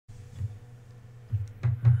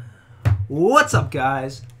What's up,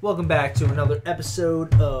 guys? Welcome back to another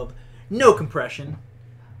episode of No Compression.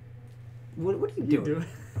 What are you doing?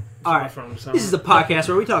 All right, this is the podcast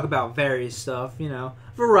where we talk about various stuff,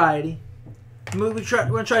 variety. We're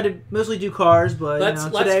gonna try to mostly do cars, but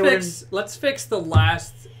let's fix the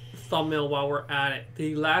last thumbnail while we're at it.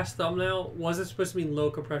 The last thumbnail wasn't supposed to be low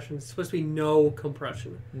compression; it's supposed to be no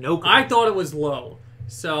compression. No compression. I thought it was low,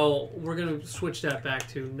 so we're gonna switch that back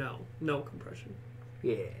to no compression.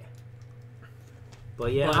 Yeah.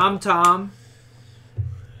 But I'm Tom.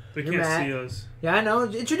 They You're can't Matt. see us. Yeah, I know.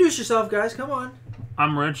 Introduce yourself, guys. Come on.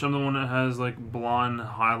 I'm Rich. I'm the one that has like blonde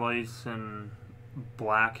highlights and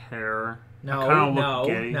black hair. No, I kinda look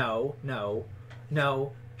gay.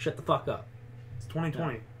 no. Shut the fuck up. It's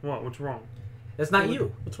 2020. No. What? What's wrong? That's not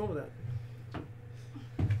you. What's wrong with that?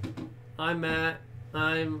 I'm Matt.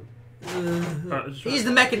 I'm. He's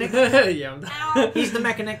the mechanic. Yeah. He's the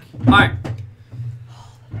mechanic. All right.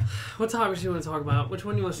 What topics do you want to talk about? Which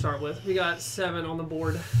one do you want to start with? We got 7 on the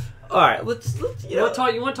board. All right, let's you want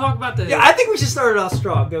to talk about the I think we should start it off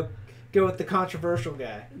strong. Go with the controversial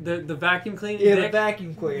guy. The vacuum cleaner. Yeah, the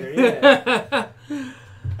vacuum cleaner. Yeah.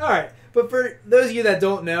 All right, but for those of you that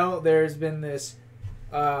don't know, there's been this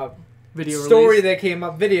video story release. that came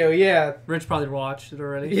up. Video, yeah. Rich probably watched it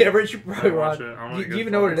already. Yeah, Rich probably watched it. it. Do you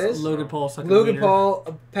even know what it is? Logan Paul sucking Logan wiener. Paul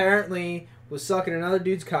apparently was sucking another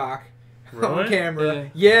dude's cock Really? on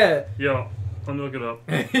camera. Yeah. Yo, let me look it up.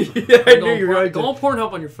 Yeah, I knew you were right. Go on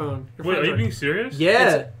Pornhub on your phone. Your Wait, phone's are you right. being serious?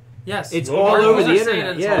 Yeah. Yes. It's Logan all Paul? over I'm the not saying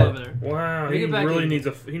internet. it's Yeah. all over there. Wow, Bring he it back really in. needs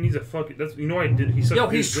a fucking. That's he sucked. Yo,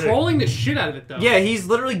 he's trolling the shit out of it though. Yeah, he's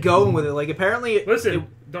literally going with it. Like, apparently... Listen,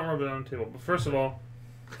 don't rub it on the table. But first of all,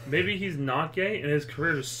 maybe he's not gay and his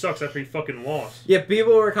career just sucks after he fucking lost. Yeah,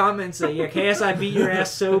 people were commenting saying, yeah, KSI beat your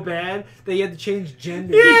ass so bad that you had to change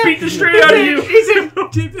gender. He beat the straight out of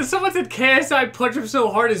you. Someone said KSI punched him so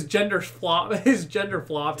hard his gender flopped.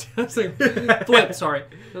 I was like, flip. Sorry.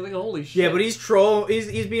 I was like, holy shit. Yeah, but he's troll.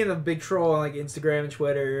 He's being a big troll on like Instagram and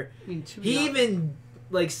Twitter. I mean, He even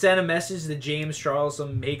like sent a message to James Charles,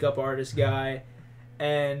 some makeup artist guy,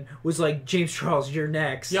 and was like, James Charles, you're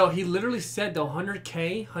next. Yo, he literally said the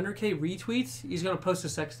 100K retweets, he's gonna post a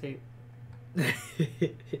sex tape.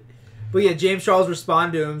 But yeah, James Charles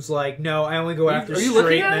responded to him's like, no, I only go after are you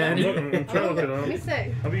straight looking at men. I'm trying to look it Let me up.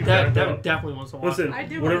 see. I'll be That back up. definitely wants to watch. Listen, I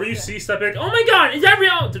do whenever wanna you see see stuff like, oh my god, is that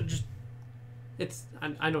real? Just It's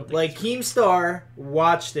I don't think Like, so. Keemstar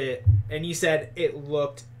watched it, and he said it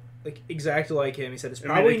looked like exactly like him. He said it's I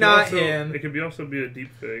mean, probably it could not also, him. It could also be a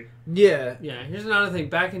deep fake. Yeah. Yeah, here's another thing.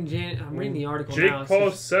 Back in I'm reading the article Jake now. It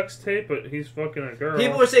Paul's says- sex tape, but he's fucking a girl.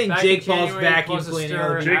 People are saying Back Jake in Paul's January, vacuum caused a cleaner.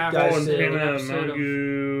 stir in Jake Africa. Paul and Guys, Tana episode of-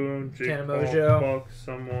 Mongeau. Jake Tana Paul Mongeau. fucked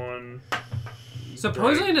someone.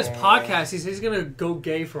 Supposedly in his Jake Paul. podcast, he says he's gonna go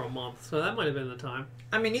gay for a month, so that might have been the time.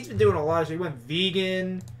 I mean, he's been doing a lot. So he went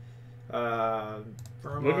vegan. For a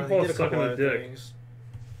Logan month. Paul's He did a couple sucking a other dick. things.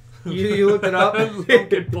 You looked it up?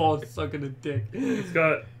 Logan Paul sucking a dick. It's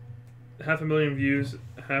got 500,000 views,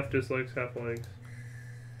 half dislikes, half likes.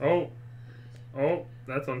 Oh,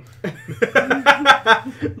 that's on.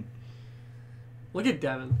 Look at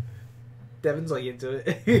Devin. Devin's like into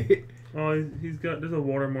it. Oh, he's got. There's a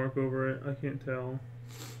watermark over it. I can't tell.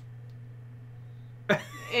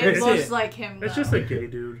 It see looks it. like him. It's though. just a gay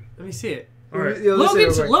dude. Let me see it. All right. Yo,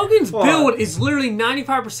 listen, Logan's Hold on. build is literally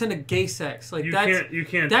 95% of gay sex. Like You that's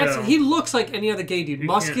can't that's tell. he looks like any other gay dude. You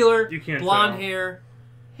Muscular, can't- you can't blonde tell. hair.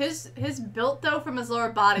 His built though from his lower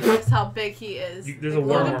body is how big he is. There's a Like,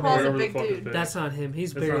 watermark Logan Paul's right a over the big fucking dude. face. That's not him.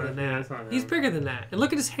 He's That's bigger not- than yeah, that. that's not He's him. bigger than that. And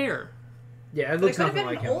look at his hair. Yeah, it But looks it could've nothing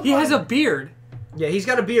been like an him. old He has a one. beard. Yeah, he's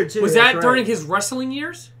got a beard too. Was that's that right. during his wrestling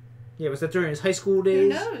years? Yeah, was that during his high school Who days?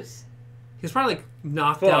 knows? He was probably like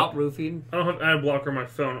knocked Fuck. out, roofied. I don't have ad blocker on my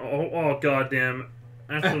phone. Oh goddamn!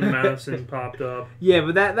 Ashton Madison popped up. Yeah,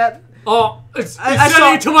 but that Oh, it's I sending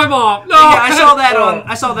saw- it to my mom. No, yeah, Oh.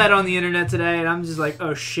 I saw that on the internet today, and I'm just like,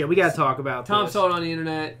 oh shit, we gotta talk about Tom this. saw it on the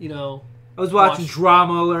internet. You know. I was watching Watch-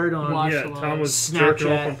 Drama Alert on. Watch- Yeah, the Tom was Snapchat.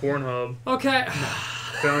 jerking off on Pornhub. Okay.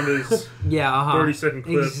 Found his Yeah, 30-second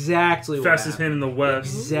clip. Exactly. What Fastest happened. hand in the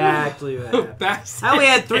West. Exactly what happened. Fastest. I only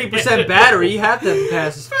had 3% battery. You have to have the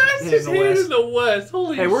fastest hand in Fastest the hand West. in the West.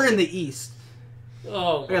 Holy. Hey, we're in the East.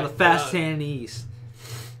 Oh. I got my the fastest God. hand in the East.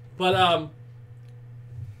 But all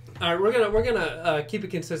right, we're gonna keep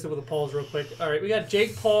it consistent with the polls real quick. All right, we got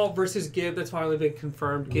Jake Paul versus Gibb. That's finally been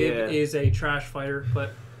confirmed. Gibb Yeah. is a trash fighter,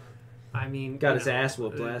 but I mean, Got you his know, ass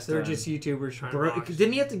whooped last They're time. just YouTubers trying Bro, to box.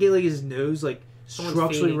 didn't he have to get like his nose like Someone's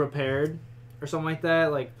structurally feeding. repaired? or something like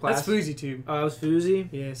that. Like That's plastic. Fousey tube. Oh, it was Fousey.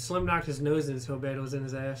 Yeah, Slim knocked his nose in so bad it was in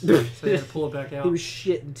his ass, so he had to pull it back out. He was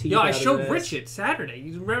shitting teeth. Yo, I out of showed his Rich ass. it Saturday.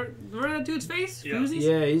 You remember that dude's face? Yeah. Fousey's?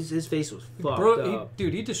 Yeah, his face was fucked Bro, up.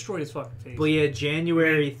 he destroyed his fucking face. But yeah,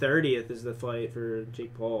 January 30th is the fight for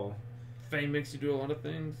Jake Paul. Fame makes you do a lot of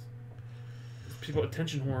things. People,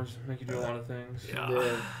 attention whores make you do a lot of things.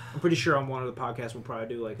 Yeah. I'm pretty sure on one of the podcasts we'll probably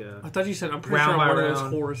do like a. I thought you said I'm pretty Round sure by I'm one of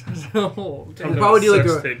round. those whores. Oh, Talk damn. We'll about probably do like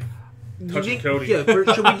sex a- tape. You Touching think- Cody.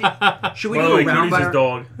 Yeah, should we By do the way, a round Cody's by his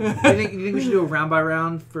dog. you think we should do a round by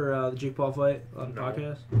round for the Jake Paul fight on the No.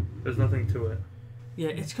 podcast? There's nothing to it. Yeah,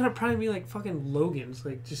 it's gonna probably be like fucking Logan's,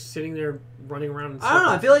 like just sitting there running around. In I don't know.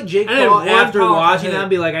 I circles. feel like Jake And then Paul one after powerful watching hit. that,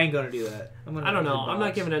 be like, I ain't gonna do that. I don't know. I'm not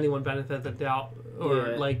box. giving anyone benefit of the doubt or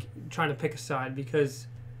Yeah. like trying to pick a side because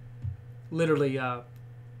literally,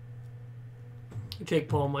 Jake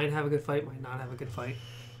Paul might have a good fight, might not have a good fight.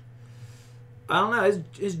 I don't know.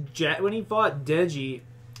 His jab, when he fought Deji,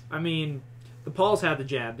 I mean, the Pauls had the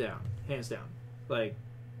jab down, hands down. Like,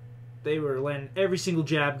 they were letting every single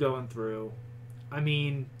jab going through. I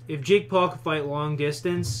mean, if Jake Paul could fight long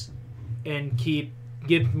distance and keep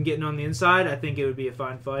Gibb from getting on the inside, I think it would be a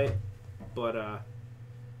fine fight. But,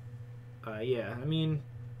 yeah, I mean,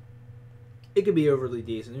 it could be overly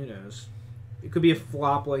decent. Who knows? It could be a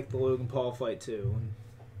flop like the Logan Paul fight, too.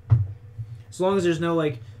 And as long as there's no,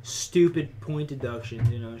 like, stupid point deductions,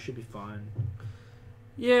 you know, it should be fine.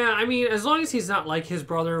 Yeah, I mean, as long as he's not like his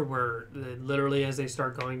brother, where literally as they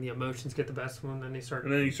start going, the emotions get the best of him, and they start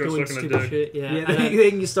And then you start doing sucking a stupid dick. shit. Yeah, Yeah, and then, they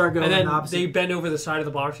can start going and then the opposite. they bend over the side of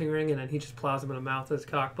the boxing ring, and then he just plows him in the mouth with his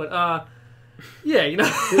cock. But yeah, you know.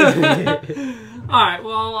 All right,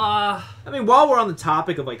 well, I mean, while we're on the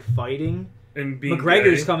topic of like fighting, And being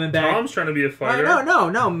McGregor's gay. coming back. Tom's trying to be a no, fighter.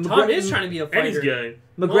 no. Tom is trying to be a And he's fighter. gay.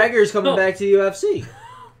 McGregor's coming No. back to the UFC.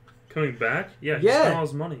 Coming back? Yeah, he Yeah. spent all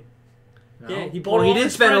his money. Yeah, he bought Well, he all did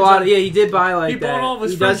his spend a friends lot. on- Yeah, he did buy like He that. bought all of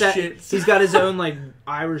his he does friends' that. shit. He's got his own like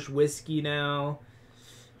Irish whiskey now.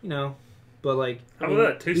 You know, but like How about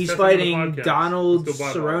that? Taste he's testing on the fighting podcast. Donald Let's go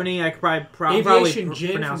buy that. Cerrone. I could probably Aviation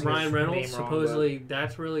Jim pronounce from his Ryan name Reynolds. wrong, Supposedly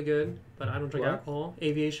that's really good, but I don't drink What? alcohol.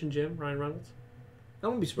 Aviation Jim, Ryan Reynolds. but I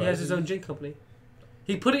wouldn't be He surprised. has his own gin company.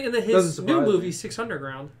 He put it in Doesn't his new surprise me. movie, Six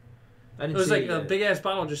Underground. I It didn't was see like it a yet. big ass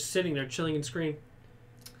bottle just sitting there, chilling and screen.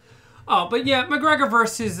 Oh, but yeah, McGregor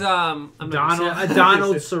versus Donald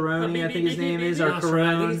Cerrone, I think his name is, or No, sorry,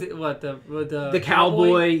 I think Carone. he's what the The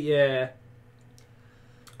cowboy, yeah.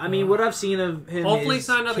 I mean, what I've seen of him, Hopefully his it's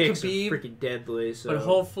not another kicks are Khabib, freaking deadly. So. But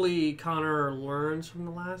hopefully Conor learns from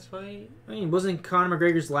the last fight. I mean, wasn't Conor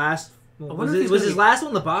McGregor's last? I Was, wonder if he's was gonna his be- last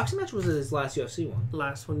one the boxing match? Or was it his last UFC one?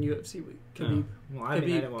 Last one UFC week. Oh. Khabib. Well, I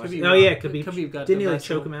didn't watch Khabib it. Oh yeah, got- Khabib. Khabib got Didn't the he like best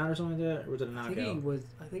choke one. him out or something like that, or was it a I think he knockout? was.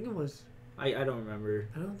 I think it was. I don't remember.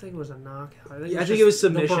 I don't think it was a knockout. I think, Yeah, I think it was just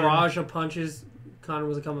submission. The barrage of punches. Conor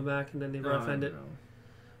was coming back, and then they No, ref I don't ended. know.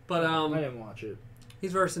 But I didn't watch it.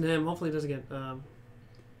 he's versing him. Hopefully, he doesn't get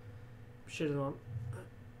shitted on.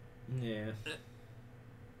 Yeah.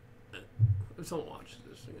 If someone watches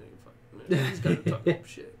this thing, he's got to talk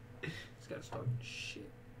shit. He's got to talk shit.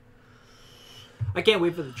 I can't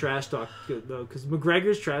wait for the trash talk though, because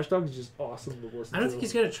McGregor's trash talk is just awesome to listen to. I don't think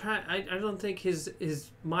he's gonna try. I don't think his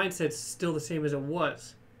mindset's still the same as it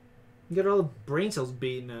was. You got all the brain cells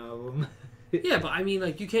beaten out of him. Yeah, but I mean,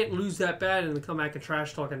 like, you can't lose that bad and then come back and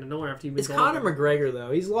trash talk into nowhere after you've been It's gone. Conor McGregor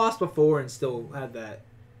though. He's lost before and still had that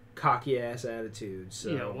cocky ass attitude. So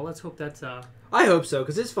Yeah, well, let's hope that's I hope so,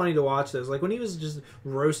 because it's funny to watch those. Like when he was just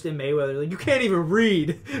roasting Mayweather, like you can't even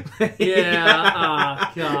read. Yeah.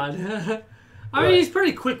 Oh God. I mean, he's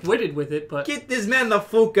pretty quick-witted with it, but Get this man the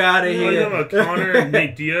fuck out of You know here. about Connor and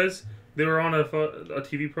Nate Diaz? They were on a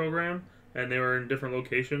TV program, and they were in different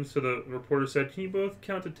locations. So the reporter said, "Can you both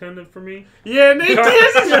count to 10 for me?" yeah, Nate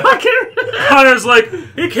Diaz is fucking. Connor's like,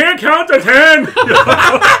 "He can't count to 10."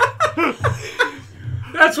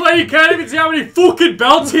 That's why you can't even see how many fucking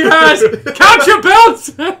belts he has. Count your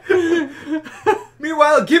belts.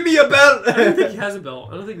 Meanwhile, give me a belt. I don't think he has a belt.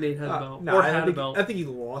 I don't think Nate has a belt No, or I had a think, belt. I think he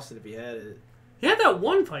lost it if he had it. He had that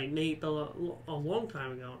one fight, Nate, a long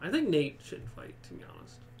time ago. I think Nate shouldn't fight, to be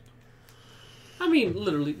honest. I mean,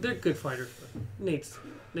 literally, they're good fighters. But Nate,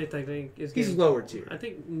 I think, is He's getting lower too old. tier. I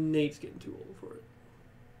think Nate's getting too old for it.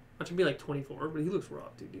 I should be like 24, but he looks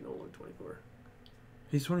rough, dude. You don't look 24.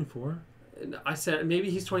 He's 24. And I said maybe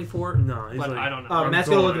he's 24. No, he's but like, I don't know. Oh, Matt's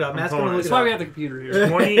gonna look it up. Matt's gonna look That's it why up. we have the computer here.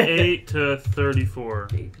 28 to 34.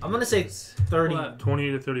 I'm gonna say 30. What?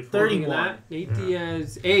 20 to 34. 30. Look at 31. that. Nate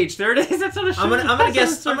Diaz age. There it is. That's on the show. I'm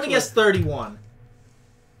gonna guess 31.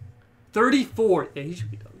 34. Yeah, he should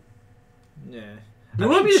be done. Yeah. You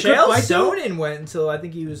want me to Chael fight though? Sonnen went until I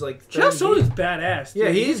think he was like 30. Chael Sonnen's badass. Dude. Yeah,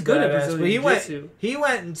 he's good at badass, Brazilian but Jiu-Jitsu. he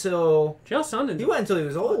went until Chael Sonnen's he went until he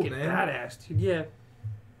was old, fucking man. badass, dude. Yeah.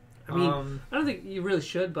 I mean, I don't think you really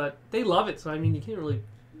should, but they love it, so I mean, you can't really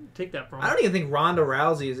take that from them. I don't even think Ronda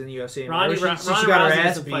Rousey is in the UFC anymore. Ronda She Rousey got her doesn't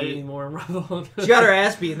ass fight beat. anymore. She got her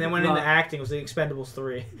ass beat and then went No. into acting. It was the Expendables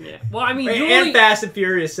 3. Yeah. Well, I mean, And you only, Fast and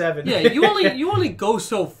Furious 7. yeah, you only go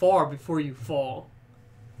so far before you fall.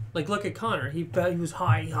 Like, look at Connor. He was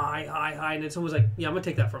high, and then someone was like, "Yeah, I'm gonna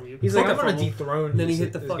take that from you." He's Took like, I'm that gonna from him. dethrone And then he this,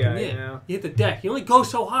 hit the this fucking guy, yeah. you know? He hit the deck. You only go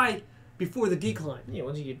so high before the decline. Yeah,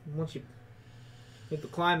 once you hit the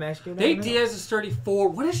climax, go down. Nate Diaz is 34.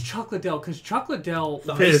 What is Chuck Liddell? Because Chuck Liddell,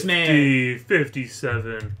 The Iceman.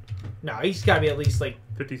 57. No, he's got to be at least like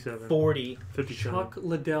 57. 40. 57. Chuck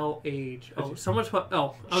Liddell age. Oh, so much. I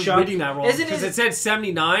was Chuck- reading that wrong. Isn't Because it- it said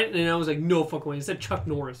 79, and I was like, no fucking way. It said Chuck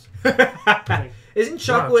Norris. Like, Isn't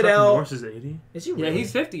Chuck Wow, Liddell? Chuck Norris is 80? Is he yeah, really?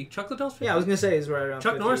 he's 50. Chuck Liddell's 50. Yeah, I was gonna say he's right around.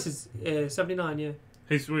 Chuck 50. Norris is 79, yeah.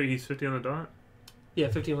 He's 50 on the dot? Yeah,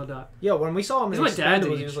 50 on the dot. Yo, when we saw him He's in my dad's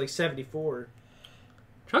Expendables, age. he was like 74.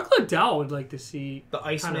 Chuck Liddell would like to see The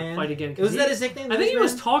kind Iceman. of fight again. 'cause Wasn't that his nickname? I think he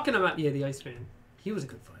was Iceman? talking about, the Iceman. He was a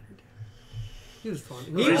good fighter, dude. He was fun.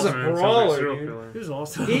 He was a awesome. Iceman sounds like brawler, serial dude. killer. He was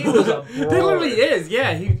awesome. He was a He brawler. literally is,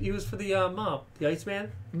 yeah. He was for the mob. The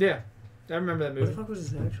Iceman. Yeah, I remember that What the movie. fuck was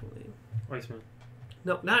his actual name? Iceman.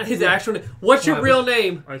 No, not his actual name. What's your Wow, real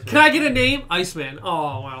name? Iceman. Can I get a name? Iceman.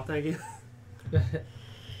 Oh, wow, thank you.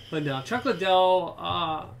 But no, Chuck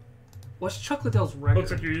Liddell, what's Chuck Liddell's record?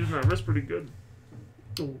 Looks like you're using that wrist pretty good.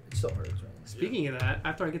 Ooh, It still hurts, man. speaking of that,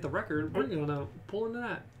 after I get the record, we're going to pull into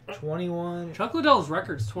that. 21, Chuck Liddell's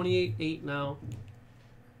record's 28-8 now.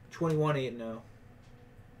 21, 8 now.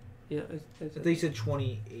 Yeah, I think he said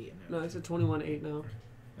 28 now. no, it's a 21-8 now. Alright.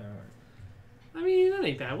 I mean, that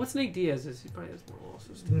ain't bad. What's Nate Diaz's? He probably has more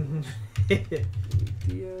losses.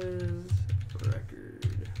 Diaz record.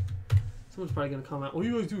 Someone's probably gonna comment. All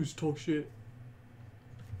you guys do is talk shit.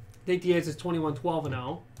 Nate Diaz is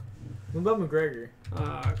 21-12-0. What about McGregor?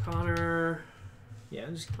 Connor. Yeah,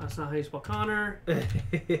 I'm just. That's not how you spell Connor.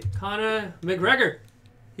 Connor McGregor.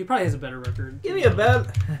 He probably has a better record. Give me a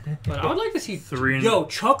bet. But I would like to see 3 Yo,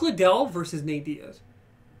 Chuck Liddell versus Nate Diaz.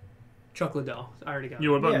 Chuck Liddell. I already got it.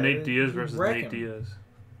 Yo, what about Yeah, Nate Diaz you versus wreck Nate him. Diaz?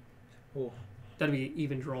 That'd be an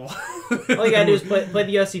even draw. All you gotta do is play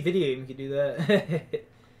the UFC video game. You can do that.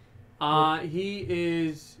 He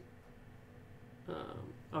is.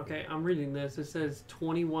 Okay, I'm reading this. It says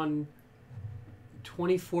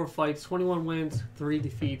 24 fights, 21 wins, 3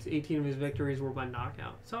 defeats. 18 of his victories were by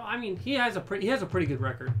knockout. So I mean, he has a pretty good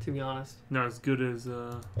record, to be honest. Not as good as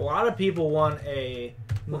A lot of people want a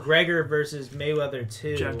McGregor versus Mayweather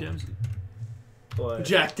 2. Jack Dempsey. But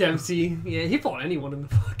Jack Dempsey. Yeah, he fought anyone in the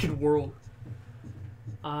fucking world.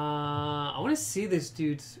 I want to see this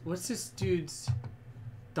dude's. What's this dude's?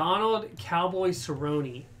 Donald Cowboy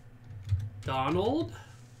Cerrone. Donald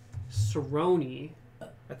Cerrone.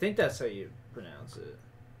 I think that's how you pronounce it.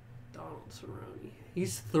 Donald Cerrone.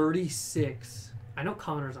 He's 36. I know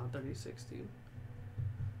Connor's on 36, dude.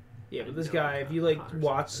 Yeah, I but this know guy, if you like Connor's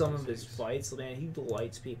watch on some of his 36. fights, man, he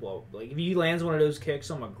lights people up. Like if he lands one of those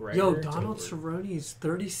kicks on McGregor, Yo, it's Donald over. Cerrone is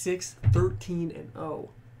 36, 13, and 0.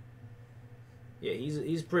 Yeah,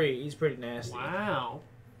 he's pretty nasty. Wow.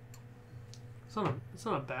 It's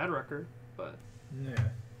not a bad record, but Yeah.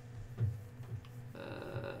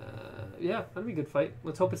 yeah, that'd be a good fight.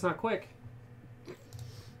 Let's hope it's not quick. Yeah.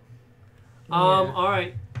 All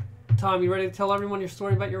right, Tom, you ready to tell everyone your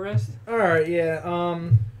story about your wrist? All right. Yeah.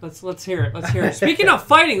 Let's hear it. Let's hear it. Speaking of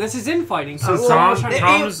fighting, this is infighting. So So Tom,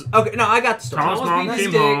 Tom's okay. No, I got the story. Tom's Thomas mom beat came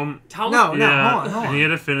his dick. home. Tom, No, Yeah, hold on. and he had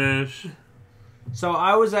to finish. So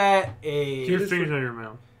I was at Keep a. your fingers out of your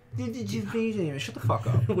mouth. Did you finish? Shut the fuck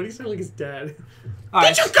up. What do you sound like his dad? All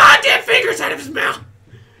right. Get your goddamn fingers out of his mouth!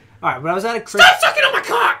 All right, but I was at a. Stop sucking on my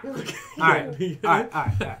cock! All right. All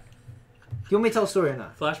right. Do you want me to tell a story or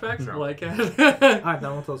not? Flashbacks? No. Like, All right,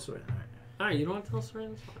 then we'll tell a story. All right. Alright, you don't want to tell a story?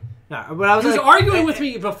 That's fine. No, but I was He was like, arguing with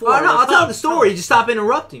me before. Oh no, like, I'll tell Tom, the story. You just stop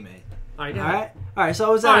interrupting me. Alright, All yeah. right. All right. So I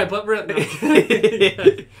was at. Alright, but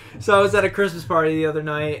no. So I was at a Christmas party the other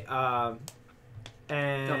night,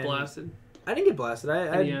 and Got blasted. I didn't get blasted.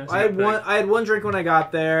 Yeah, I had one drink when I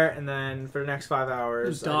got there, and then for the next 5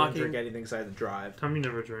 hours, I didn't Docking. drink anything because I had to drive. Tom, you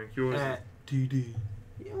never drink. You always And, DD.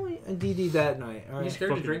 you know, I DD that night. All You right. scared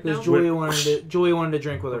to Fucking- drink now? Because Julia wanted to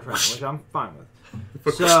drink with her friend, which I'm fine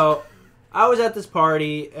with. So I was at this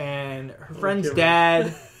party, and her friend's kidding.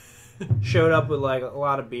 dad showed up with like a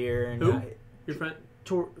lot of beer, and Who? Your friend?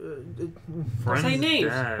 Friend's say names.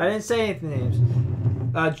 dad. I didn't say any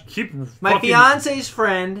names. Keep My fucking- fiance's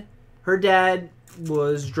friend, her dad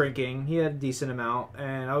was drinking. He had a decent amount,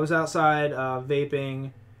 and I was outside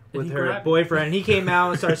vaping with he her grab you? boyfriend. He came out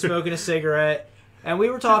and started smoking a cigarette, and we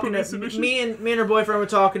were talking. Me and her boyfriend were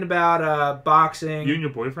talking about boxing. You and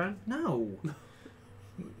your boyfriend? No.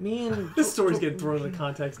 Me and This story's getting thrown into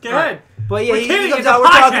context. Go All right. ahead. But yeah, We're he kidding, comes it's a out. We're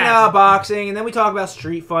talking podcast. about boxing, and then we talk about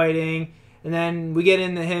street fighting, and then we get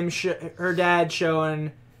into her dad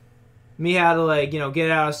showing me how to like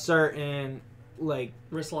get out of certain like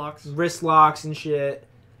Wrist locks. wrist locks and shit.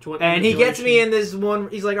 Joint And he gets me manipulation. in this one.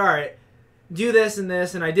 He's like, "All right, do this and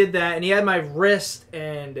this," and I did that, and he had my wrist,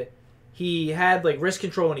 and he had like wrist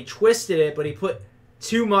control, and he twisted it, but he put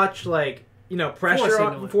too much like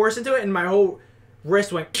pressure force into it, and my whole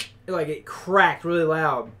wrist went like it cracked really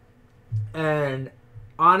loud. And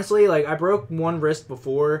honestly, like I broke one wrist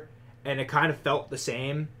before, and it kind of felt the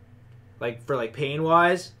same, like for like pain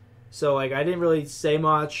wise. So like I didn't really say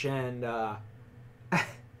much, and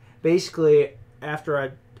basically after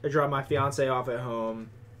I dropped my fiance off at home,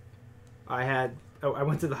 I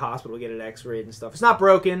went to the hospital to get it x-rayed and stuff. It's not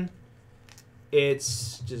broken.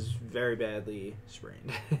 It's just very badly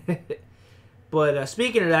sprained. But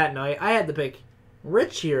speaking of that night, I had to pick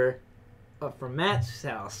Rich here up from Matt's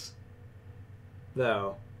house,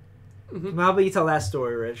 though. Mhm. How about you tell that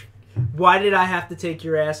story, Rich? Why did I have to take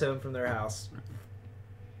your ass home from their house?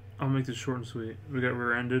 I'll make this short and sweet. We got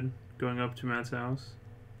rear-ended going up to Matt's house,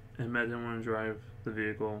 and Matt didn't want to drive the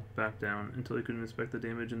vehicle back down until he could inspect the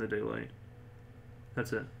damage in the daylight.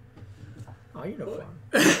 That's it. Oh, you're no fun.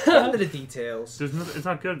 Get into the details. There's nothing. It's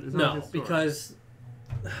not good. It's not a No, good story. because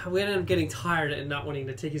we ended up getting tired and not wanting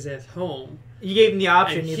to take his ass home. You gave him the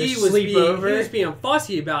option And either he was sleep over. He was being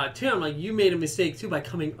fussy about it too. I'm like, you made a mistake too by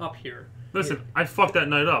coming up here. Listen, I fucked that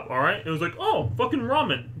night up. All right, it was like, oh, fucking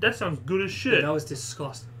ramen. That sounds good as shit. That was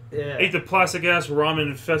disgusting. Yeah. Ate the plastic ass ramen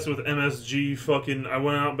infested with MSG. Fucking, I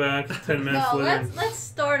went out back 10 minutes No, later. let's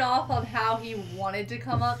start off on how he wanted to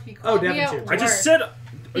come up. He called me definitely at too. work. I just said, are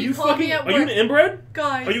He you called me fucking? at Are you an work. inbred?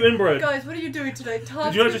 Guys, Are you inbred? guys, what are you doing today?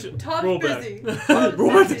 Tom's, Did you not just Tom's roll back? busy. Roll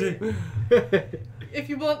Tom's back busy. today. If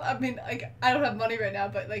you want, I mean, I don't have money right now,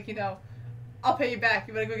 but I'll pay you back.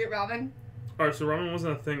 You wanna go get ramen? All right, so ramen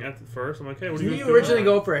wasn't a thing at the first. I'm like, hey, what are Didn't you you guys originally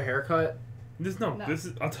doing? go for a haircut? No. No. This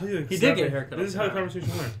is. I'll tell you. He did get a haircut. This is how the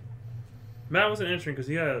conversation went. Matt wasn't answering because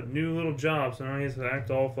he had a new little job, so now he has to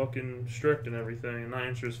act all fucking strict and everything, and not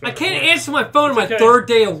answer his phone. I can't answer my phone on my okay. third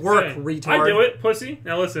day of work, Hey, retard. I do it, pussy.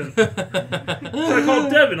 Now listen. So I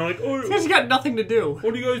called Devin. I'm like, oh, This guy's got nothing to do.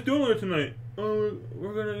 what are you guys doing here tonight? Oh,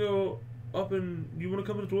 we're gonna go up and you want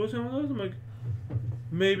to come to the toy town with us? I'm like,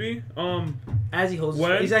 maybe. As he holds,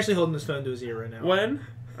 he's actually holding his phone to his ear right now. When?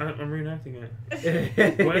 I'm reenacting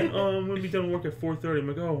it. When? I'm gonna be done work at 4:30. I'm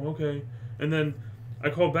like, oh, okay. And then I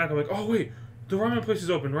called back. I'm like, oh wait, the ramen place is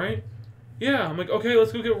open, right? Yeah. I'm like, okay,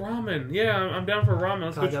 let's go get ramen. Yeah, I'm down for ramen.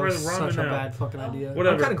 Let's God, go that try the was ramen such a now. bad fucking idea.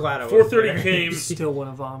 Whatever. I'm kinda glad I was 4:30 there. came. Still want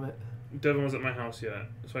to vomit. Devin was at my house yet,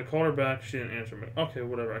 so I called her back. She didn't answer me. Okay,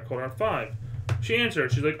 whatever. I called her at 5. She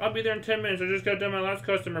answered. She's like, I'll be there in 10 minutes. I just got done my last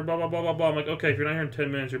customer. Blah blah blah blah blah. I'm like, okay, if you're not here in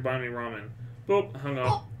 10 minutes, you're buying me ramen. Boop. Hung up.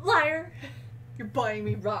 Oh, liar! You're buying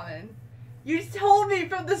me ramen. You told me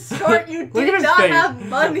from the start you Look at did his not face. have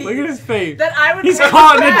money. Look at his face. That I would. He's pay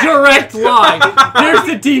caught in a back. direct lie. There's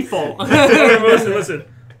the default. listen.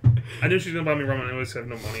 I knew she was gonna buy me ramen. I always have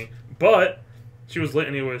no money, but she was late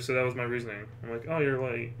anyway, so that was my reasoning. I'm like, oh, you're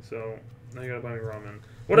late, so now you gotta buy me ramen.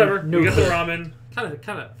 Whatever. No we get the good. ramen. Kind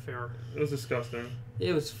of fair. It was disgusting.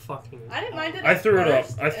 It was fucking. I didn't mind it. I at threw it up.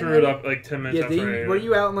 first, I and threw it then- up like 10 minutes Yeah, after I ate were it.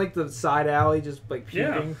 you out in like the side alley just like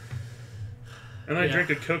puking? And I Yeah. drank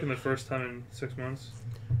a Coke in the first time in 6 months.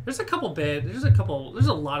 There's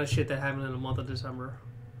a lot of shit that happened in the month of December.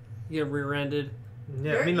 You get rear-ended.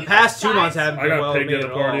 Yeah, I mean the You past got 2 months sides. haven't I been got well pigged made at the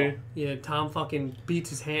at party. all. Yeah, Tom fucking beats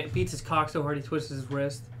his cock so hard he twists his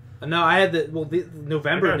wrist. No, I had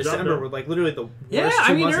November I and got December jumped were like literally the Yeah, worst 2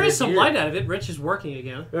 I mean months there of is this some year. light out of it. Rich is working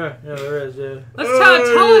again. Yeah, there is. Yeah. Let's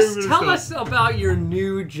Hey, tell Mr. us about your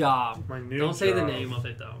new job. My new Don't say the job. name of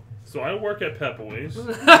it though. So I work at Pep Boys.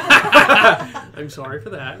 I'm sorry for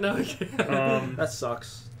that. No. Okay. That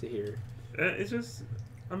sucks to hear. It's just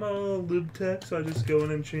I'm a lube tech, so I just go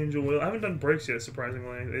in and change oil. I haven't done brakes yet,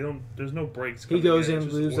 surprisingly. There's no brakes. He coming goes in, in,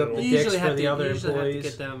 it's just lubes up oil. the You dicks usually for have the to. other You usually have to employees.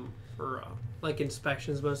 get them for like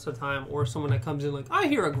inspections most of the time, or someone that comes in like, I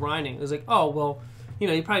hear a grinding. It's like, oh well, you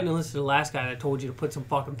probably didn't listen to the last guy that told you to put some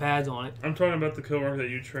fucking pads on it. I'm talking about the coworker that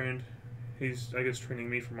you trained. He's, I guess, training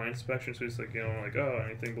me for my inspection. So he's like, oh,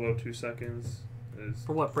 anything below 2 seconds is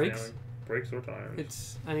For what, brakes? failing. brakes or tires.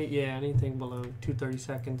 It's anything below 230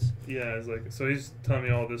 seconds. Yeah, it's like so he's telling me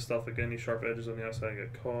all this stuff like any sharp edges on the outside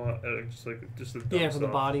get caught, just the dumb Yeah, for stuff. the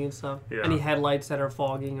body and stuff. Yeah. Any headlights that are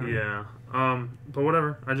fogging. Or... Yeah. But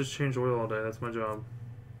whatever. I just change oil all day. That's my job.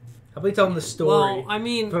 How about you tell them the story Well, I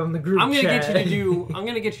mean, from the group I'm gonna chat? get you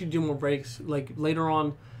to do more breaks. Like later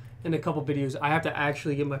on, in a couple videos, I have to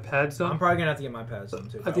actually get my pads done. I'm probably gonna have to get my pads done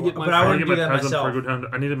too. I have to get my- but I I want get to my do that pads myself. done before I go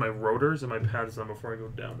down. I needed my rotors and my pads done before I go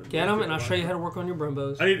down. Get them, and I'll show you how to work on your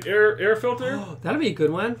Brembos. I need air filter. That'd be a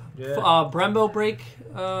good one. Yeah. Brembo brake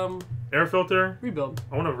Air filter. rebuild.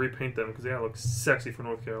 I want to repaint them because they gotta look sexy for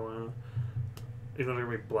North Carolina. Even though they're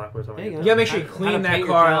gonna be black by the time There I you get go. You gotta make sure you How to clean that paint your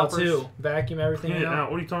car out calipers. too. Vacuum everything Yeah,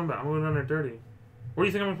 out. what are you talking about? I'm going down there dirty. Where do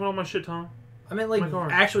you think I'm gonna put all my shit, Tom? I mean, my like car.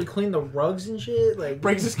 actually clean the rugs and shit. Like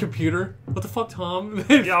Breaks his computer. What the fuck, Tom?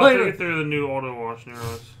 Yeah, I'll take it through the new auto wash near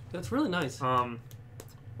us. That's really nice.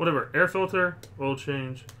 Whatever. Air filter, oil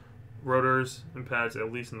change, rotors, and pads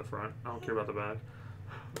at least in the front. I don't care about the back.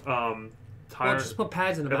 Well, Tires. just put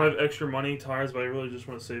pads in the If I back. have extra money, tires, but I really just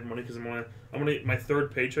want to save money because my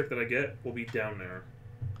third paycheck that I get will be down there.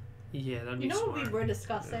 Yeah, that'd be You know smart. what we were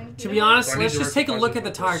discussing? To You be know honest, So I need let's to just take a rectify look at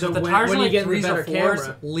the something. tires. So if the when- tires when are you like get the 3s or better 4s,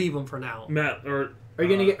 camera- leave them for now. Matt or Are you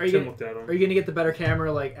gonna get? Are you Tim gonna? looked at 'em. Are you gonna get the better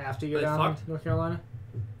camera like after you're Like, down fucked? in North Carolina?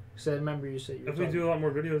 Because I remember you said you were If we talking- do a lot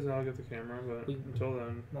more videos, then I'll get the camera. But We- until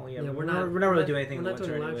then, Well, yeah, Yeah, we're not really doing anything in We're the not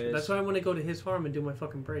winter doing much. anyways. That's why I want to go to his farm and do my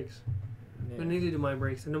fucking brakes. Yeah. I need to do my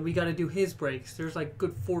brakes, and then we got to do his brakes. There's like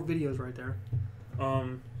good 4 videos right there.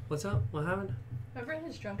 What's up? What happened? Remember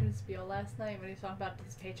his drunken spiel last night when he was talking about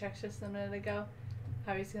his paychecks just a minute ago?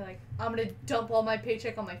 How he's gonna I'm gonna dump all my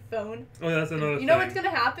paycheck on my phone. oh yeah, that's another. You know what's gonna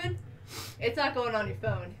happen? It's not going on your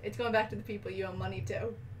phone. It's going back to the people you owe money to.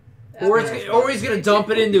 Or That's he's gonna dump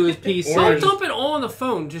it into his PC. Or Don't just- dump it all on the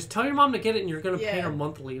phone. Just tell your mom to get it, and you're gonna pay Yeah. her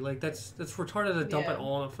monthly. Like that's retarded to dump Yeah. it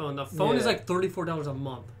all on the phone. The phone is Yeah. like $34 a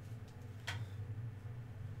month.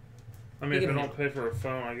 I mean, if You I can don't pay for a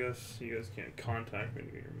phone, I guess you guys can't contact me to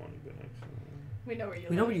get your money back. We know where you live.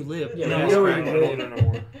 We know where you live. Yeah, No, we I know don't where you live live. there no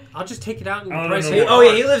more. I'll just take it out and I don't price know it. where- Oh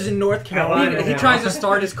yeah, he lives in North Carolina. He now. tries to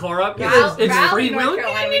start his car up. Ral- It's Raleigh, free North will.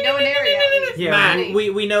 Carolina. We know an area at least. Yeah, Matt.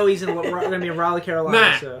 we know he's gonna be in Raleigh, Carolina.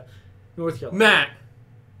 Matt. So North Carolina. Matt,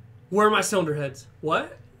 where are my cylinder heads?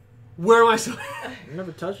 What? Where are my cylinder? You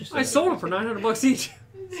never touched yourself. I sold them for $900 each.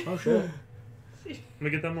 Oh shit. Let me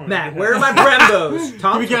get that money. Matt, where are my Brembos?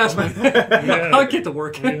 Tom's Give me gas, man. Yeah. I'll get to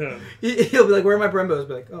work. Yeah. He'll be like, "Where are my Brembos?"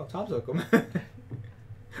 Be like, "Oh, Tom's hook 'em."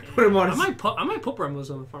 Put him on. I His... might put Brembos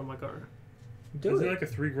on the front of my car. Do Is it it. like a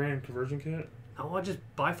 $3,000 conversion kit? No, I'll just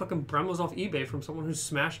buy fucking Brembos off eBay from someone who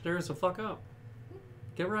smashed theirs the fuck up.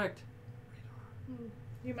 Get wrecked.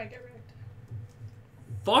 You might get wrecked.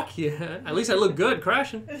 Fuck yeah. At least I look good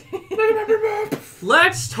crashing.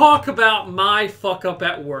 Let's talk about my fuck up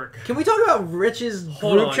at work. Can we talk about Rich's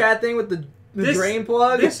Hold group on. chat thing with the This- drain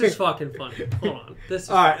plug? This is fucking funny. Hold on. This is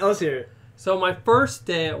All right, let's hear it. So my first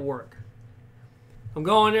day at work, I'm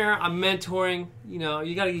going there. I'm mentoring. You know,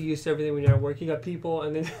 you got to get used to everything when you're at work. You got people,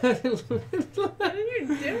 and then What are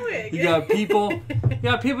you doing? you got people. You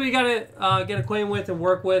got people you got to get acquainted with and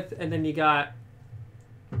work with, and then you got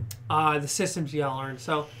the systems you got to learn.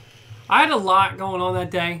 So I had a lot going on that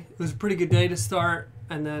day. It was a pretty good day to start,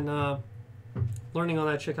 and then learning all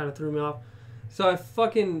that shit kind of threw me off. So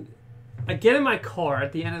I get in my car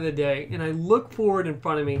at the end of the day, and I look forward in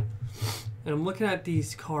front of me, and I'm looking at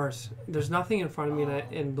these cars. There's nothing in front of me,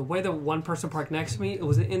 and the way that one person parked next to me, it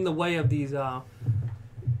was in the way of these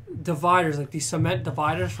dividers, like these cement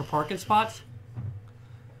dividers for parking spots.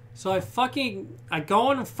 So I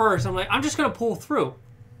go in first. I'm like, I'm just gonna pull through.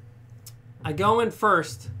 I go in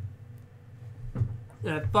first, and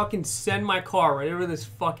I fucking send my car right over this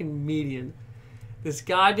fucking median. This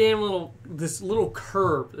goddamn little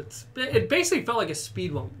curb. It basically felt like a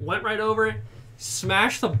speed bump. Went right over it,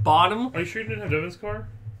 smashed the bottom. Are you sure you didn't have Devin's car?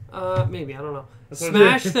 Maybe, I don't know. That's why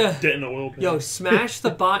Smashed it's the dent in the oil pan. Yo, smashed the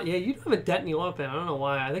bot. Yeah, you don't have a dent in the oil pan. I don't know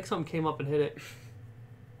why. I think something came up and hit it.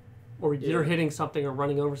 Or you're hitting something or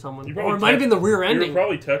running over someone. You Or probably it might have been the rear You were ending.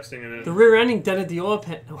 probably texting in it. The rear ending dented the oil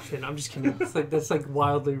pan. Oh shit, I'm just kidding. That's like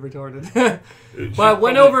wildly retarded. But I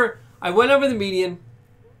went over the median.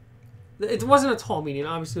 It wasn't a tall median.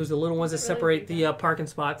 Obviously, it was the little ones that separate the parking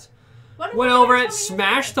spots. Went over it,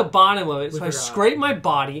 smashed the bottom of it. So I scraped my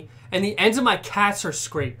body, and the ends of my cats are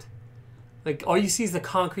scraped. Like all you see is the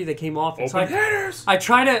concrete that came off. And so Open headers! I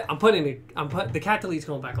try to. The cat delete's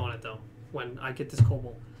going back on it though when I get this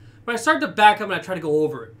cobalt. But I start to back up and I try to go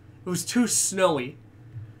over it. It was too snowy,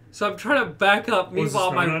 so I'm trying to back up. Was it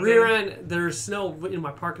Meanwhile, my snowing that rear day? end, there's snow in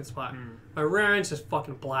my parking spot. My rear end's just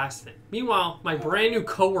fucking blasting. Meanwhile, my brand new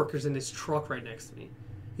coworker's in his truck right next to me.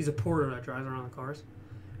 He's a porter that drives around the cars.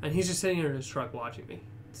 And he's just sitting here in his truck watching me.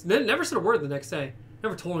 Never said a word the next day.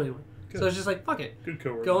 Never told anyone. Good. So it's just like, fuck it. Good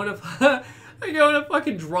coworker. I go in a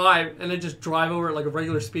fucking drive and then just drive over at like a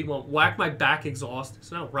regular speed bump, whack my back exhaust,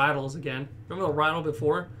 so now it rattles again. Remember the rattle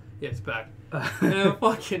before? Yeah, it's back.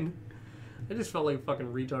 And I just felt like a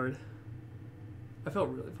fucking retard. I felt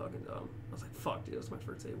really fucking dumb. I was like, fuck, dude, it was my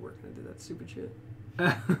first day of work and I did that stupid shit.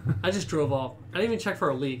 I just drove off. I didn't even check for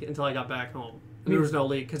a leak until I got back home. And there was no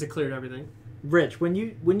leak because it cleared everything. Rich, when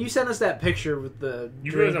you sent us that picture with the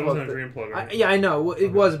you realized that wasn't a dream plug, right? Yeah, I know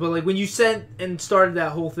it was, but like when you sent and started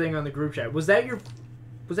that whole thing on the group chat, was that your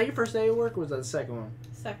first day of work, or was that the second one?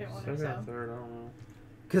 Second one. Second or third, I don't know.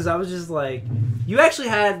 Because I was just like, you actually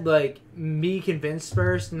had like me convinced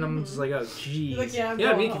first, and I'm just like, oh jeez. Like, yeah,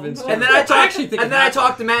 me convinced. And then I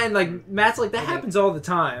talked to Matt, and like Matt's like, that happens all the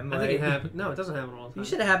time. I think it happens. No, it doesn't happen all the time. You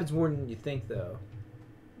said it happens more than you think, though.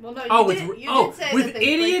 Well, no, you did say with that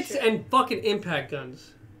they idiots and fucking impact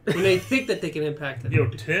guns when they think that they can impact it. Yo,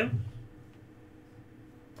 Tim.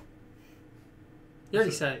 You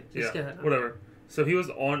already said it. Just whatever. So he was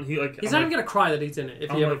on. He's not even gonna cry that he's in it if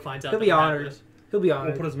he ever finds out. He'll be honored. He'll be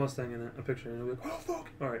honored. We'll put his Mustang in it, a picture, and he'll be like, "Oh fuck!"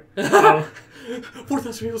 All right.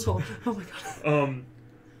 4,000 people saw. Oh my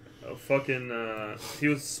god. He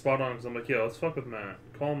was spot on because I'm like, yeah, let's fuck with Matt.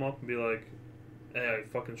 Call him up and be like, hey, I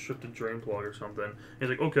fucking stripped a drain plug or something. He's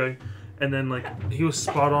like, okay. And then like he was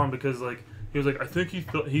spot on because like he was like, I think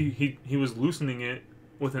he was loosening it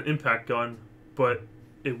with an impact gun, but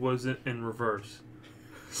it wasn't in reverse.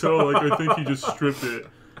 So like I think he just stripped it,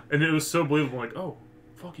 and it was so believable. Like, oh,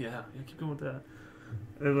 fuck yeah, keep going with that.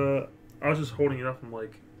 And I was just holding it up. I'm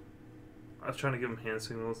like, I was trying to give him hand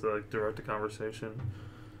signals to like direct the conversation.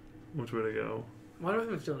 Which way to go? Why do I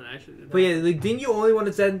have a feeling I actually did that? But yeah, like, didn't you only want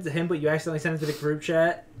to send it to him, but you accidentally sent it to the group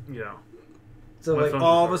chat? Yeah. So like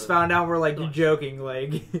all of us found out, we're like, you joking,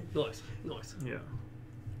 like. Nice. Yeah.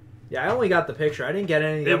 Yeah, I only got the picture. I didn't get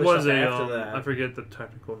any. It was after that. I forget the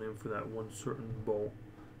technical name for that one certain bolt.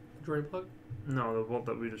 Drain plug? No, the bolt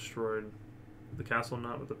that we destroyed. The castle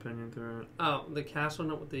nut with the pinion through it. Oh, the castle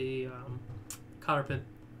nut with the cotter pin.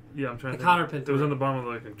 Yeah, I'm trying to think. Cotter pin. It was on the bottom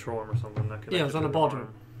of the control arm or something. Yeah, it was on the ball joint.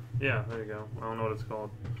 Yeah, there you go. I don't know what it's called.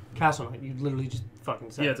 Castle nut. You literally just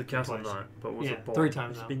fucking said it. Yeah, it's a castle nut. But what's a ball? 3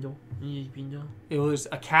 times now. Spindle. It was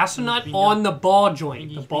a castle nut on the ball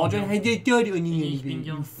joint. The ball joint.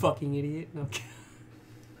 You fucking idiot. No.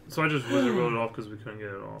 So I just wizard rolled it off because we couldn't get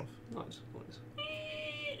it off. Nice.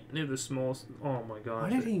 They have the smallest. Oh my god. Why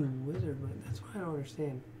did he wizard? That's why I don't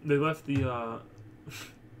understand. They left the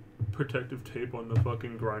protective tape on the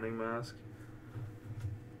fucking grinding mask.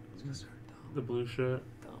 The blue shit.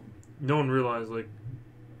 No one realized, like,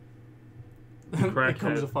 the crackhead. It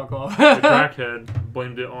comes the fuck off. The crackhead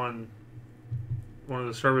blamed it on one of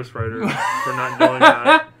the service writers for not knowing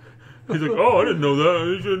that. He's like, oh, I didn't know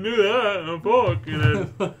that. I should have knew that. Oh, fuck. And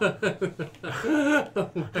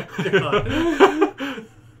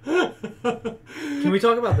then... Can we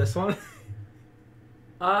talk about this one?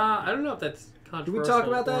 I don't know if that's controversial. Do we talk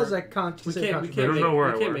about that? Is that controversial? We can't. I don't know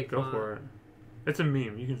where I work. Make Go for it. It's a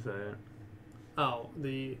meme. You can say it. Oh,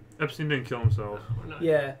 the... Epstein didn't kill himself. No.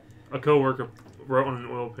 Yeah. A coworker wrote on an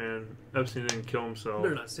oil pan, Epstein didn't kill himself. You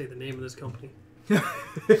better not say the name of this company. Pep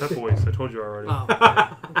Boys. I told you already. Oh.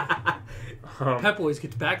 Pep Boys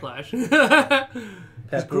gets backlash.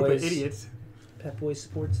 Pep group Boys. of idiots. Pep Boys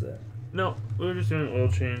supports that. No, we were just doing an oil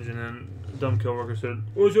change, and then a dumb coworker said,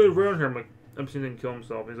 "What's it around here?" I'm like, Epstein didn't kill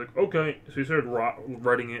himself. He's like, okay. So he started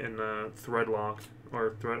writing it in thread lock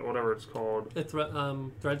or thread, whatever it's called. The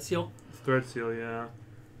thread seal. Thread seal, yeah.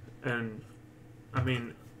 And I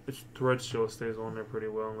mean, it's thread seal stays on there pretty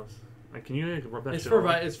well. Unless, like, can you rub that?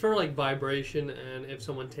 It's for like vibration, and if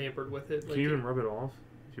someone tampered with it, like, can you even rub it off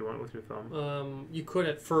if you want it with your thumb? You could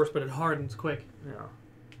at first, but it hardens quick. Yeah.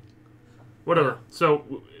 Whatever. Yeah.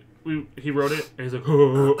 So he wrote it, and he's like,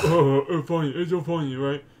 it's funny, it's so funny,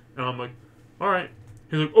 right? And I'm like, all right.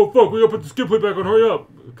 He's like, oh fuck, we gotta put the skip plate back on, hurry up,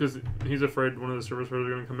 because he's afraid one of the service writers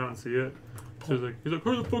are gonna come out and see it. So he's like,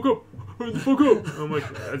 hurry the fuck up, hurry the fuck up. And I'm like,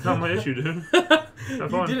 that's not my issue, dude.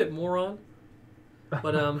 You did it, moron.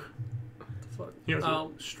 But fuck. He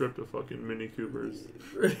also stripped a fucking Mini Coopers.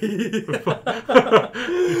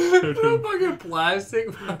 Fucking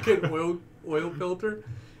plastic, fucking oil filter.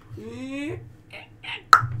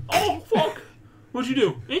 Oh fuck. What'd you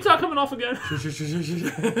do? Ain't that coming off again?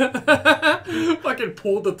 Fucking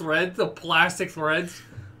pulled the threads, the plastic threads.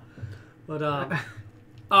 But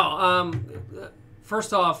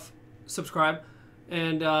first off, subscribe,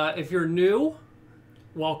 and if you're new,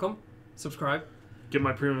 welcome. Subscribe. Get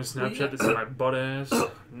my premium Snapchat to see my butt ass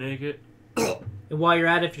naked. And while you're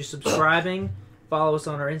at it, if you're subscribing, Follow us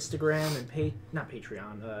on our Instagram and not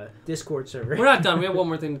Patreon, Discord server. We're not done. We have one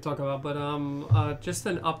more thing to talk about, but just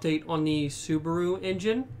an update on the Subaru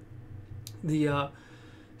engine. The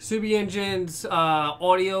Subi engine's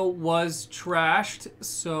audio was trashed,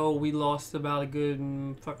 so we lost about a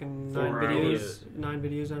good fucking 9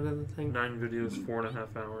 videos out of the thing. 9 videos,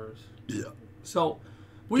 4.5 hours. Yeah. So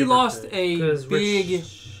we lost a big...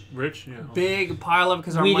 Rich, yeah. Big pile of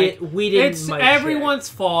because our we mic. didn't It's mic everyone's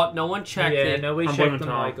fault. No one checked it. Yeah, nobody checked the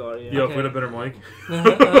mic audio. Yo, if we had a better mic.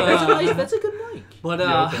 That's a good mic. But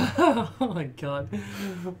Yeah, okay. oh my god.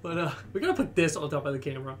 But we're gonna put this on top of the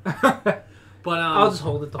camera. But I'll just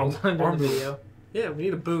hold it the whole time during the video. Yeah, we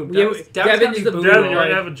need a boom. Yeah, Devin is the boom. Devin, you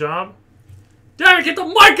already have a job? Devin, get the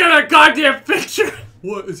mic out of that goddamn picture!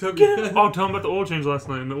 What is happening? Oh, tell him about the oil change last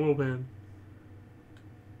night in the oil pan.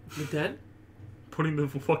 You dead? Putting the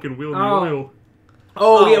fucking wheel in the Oh. oil.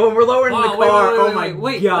 Oh, yeah, when we're lowering the car. Oh my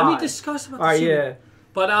wait, god. let me discuss about this. Alright, yeah.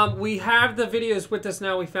 But we have the videos with us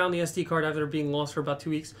now. We found the SD card after being lost for about 2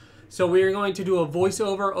 weeks. So we're going to do a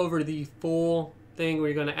voiceover over the full thing.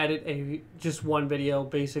 We're going to edit just one video,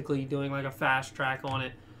 basically doing like a fast track on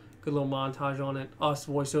it. Good little montage on it. Us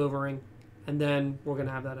voiceovering. And then we're going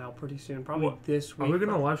to have that out pretty soon. Probably this week. Are we going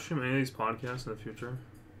to live stream any of these podcasts in the future?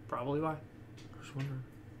 Probably. Why? I was wondering.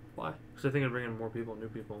 Why? Because I think it'd bring in more people, new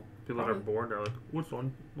people. People that are bored, they're like, what's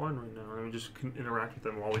on line right now? And we just can interact with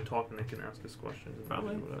them while we talk and they can ask us questions. And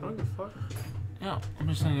Probably. whatever. I don't give a fuck. Yeah, I'm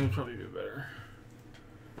just saying it would probably be better.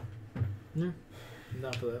 Yeah.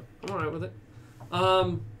 Not for that. I'm alright with it.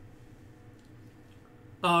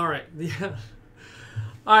 Alright. Yeah.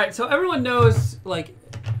 Alright, so everyone knows, like,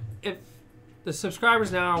 if the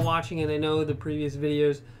subscribers now are watching and they know the previous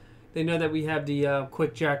videos, they know that we have the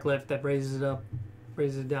quick jack lift that raises it up,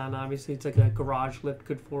 raises it down. Obviously, it's like a garage lift,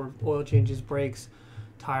 good for oil changes, brakes,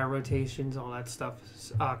 tire rotations, all that stuff,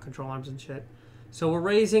 control arms and shit. So we're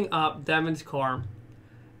raising up Devin's car,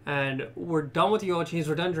 and we're done with the oil change.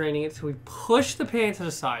 We're done draining it, so we push the pan to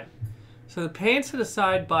the side. So the pan's to the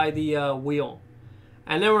side by the wheel.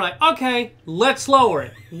 And then we're like, okay, let's lower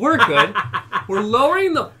it. We're good. We're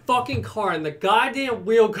lowering the fucking car, and the goddamn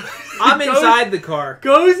wheel goes... I'm inside the car.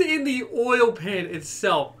 Goes in the oil pan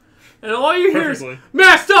itself. And all you hear is, Perfectly.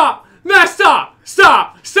 Matt, stop! Matt, stop!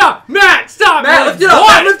 Stop! Stop! Matt, stop! Matt, Like, lift it up!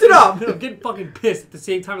 what? Matt, lift it up! I'm getting fucking pissed at the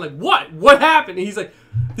same time. Like, what? What happened? And he's like,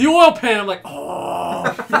 the oil pan. I'm like,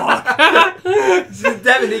 oh, fuck.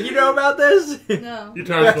 Devin, did you know about this? No. Your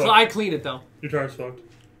tire's fucked. I clean it, though. Your tire's fucked.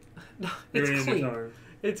 No, You're it's gonna use your clean. tire.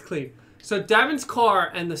 It's clean. So Devin's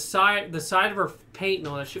car and the side of her paint and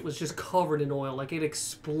all that shit was just covered in oil. Like, it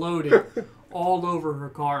exploded all over her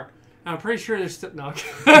car. And I'm pretty sure there's still... No.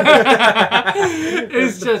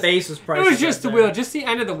 It's The just... face was It priceless was just the right there. wheel. Just the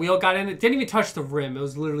end of the wheel got in it. Didn't even touch the rim. It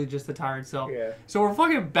was literally just the tire itself. Yeah. So we're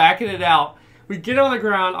fucking backing it out. We get on the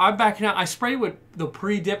ground. I'm backing out. I spray with the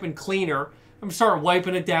pre-dip and cleaner. I'm starting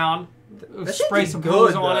wiping it down. That Spray shit some good,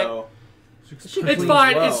 hose on it. though. That shit It's cleans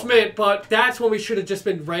fine. well. It's mint. But that's when we should have just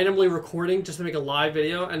been randomly recording just to make a live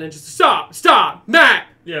video. And then just, stop, Matt.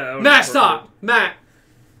 Yeah. Matt, stop. Matt.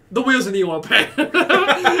 The wheel's in the oil pan.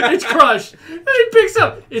 It's crushed. And he picks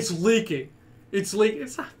up. It's leaking. It's leaking.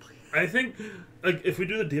 It's not. I think, like, if we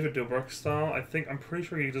do the David Dobrik style, I'm pretty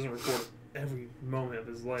sure he doesn't record every moment of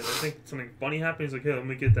his life. I think something funny happens. He's like, hey, let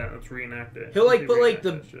me get that. Let's reenact it. He'll like He put like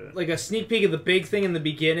reenacts that shit. a sneak peek of the big thing in the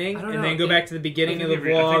beginning, I don't and know. then go back to the I beginning think of the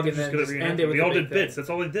he re- I vlog, think and he's then just just gonna end it with we the all big did thing. bits. That's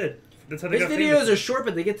all they did. That's how they His got videos famous. are short,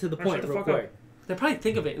 but they get to the Oh, point shut the real fuck up. quick. They probably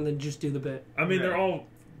think of it and then just do the bit. I mean,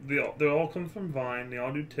 Yeah. they all come from Vine. They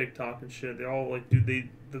all do TikTok and shit. They all like do the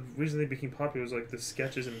reason they became popular was like the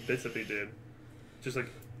sketches and bits that they did, just like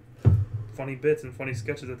funny bits and funny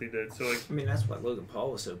sketches that they did. So like, I mean, that's why Logan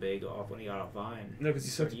Paul was so big off when he got off Vine. no, because he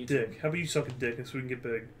sucked a YouTube. dick. How about you suck a dick so we can get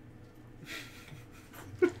big?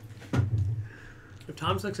 If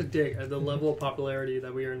Tom sucks a dick at the level of popularity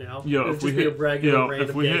that we are now, Yo, it'd if just we be hit, a regular random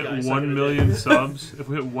if we gay hit guy sucking 1 a million dick. subs, if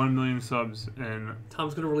we hit 1 million subs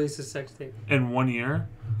Tom's gonna release his sex tape. in 1 year,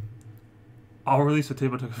 I'll release a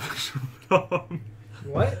tape I took a picture of.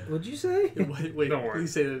 What? What'd you say? Wait, Don't worry.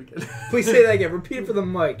 please say that again. Please say that again. Repeat it for the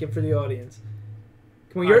mic and for the audience.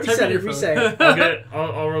 Come on, you already type said in it. your Re-say it.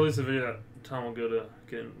 I'll release a video that Tom will go to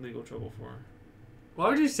get in legal trouble for. Why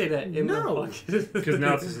would you say that in No. the Because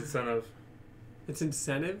now it's his incentive. It's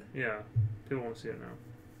incentive? Yeah, people want to see it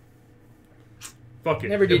now. Fuck it.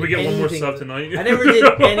 Never If did we get one more anything sub that- tonight. I never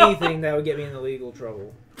did anything that would get me into legal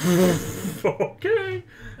trouble. Okay.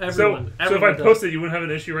 Everyone. So if I post it, you wouldn't have an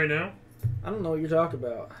issue right now? I don't know what you're talking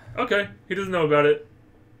about. Okay. He doesn't know about it.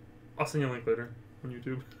 I'll send you a link later on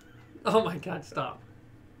YouTube. Oh my god, stop.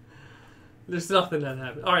 There's nothing that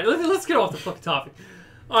happened. Alright, let's get off the fucking topic.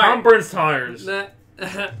 All Tom right. burns tires. I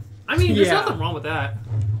mean, there's Yeah. nothing wrong with that.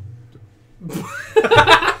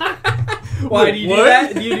 Why do you do What?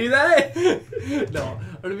 that? Do you do that? No,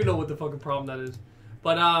 I don't even know what the fucking problem that is.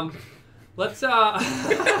 But let's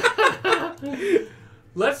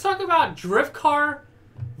let's talk about drift car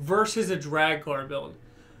versus a drag car build.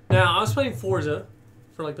 Now, I was playing Forza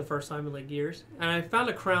for like the first time in like years, and I found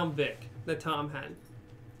a Crown Vic that Tom had,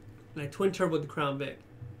 and I twin turboed the Crown Vic.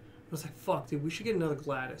 I was like, "Fuck, dude, we should get another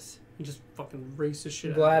Gladys and just fucking race this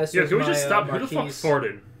shit out." Gladys. Yeah, was can we my, just stop? Who the fuck Marquise.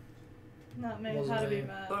 farted? Not me. Wasn't How to be me.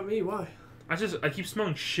 mad. Not me. Why? I keep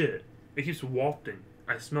smelling shit. It keeps wafting.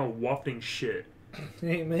 I smell wafting shit. It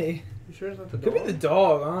ain't me. You sure it's not the Could dog? be the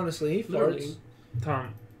dog. Honestly, he Literally. farts.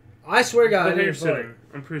 Tom, I swear to God, look I how you're didn't fart. sitting.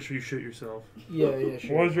 I'm pretty sure you shit yourself. Yeah,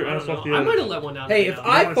 sure. Why is your I ass don't off know. the I edge? might have let one out. Hey, right if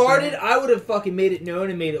now. I wanna farted, see? I would have fucking made it known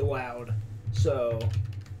and made it loud. So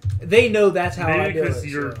they know that's how I Maybe do because it.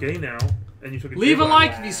 you're so. gay now and you took a Leave a shit.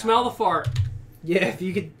 like if you smell the fart. Yeah, if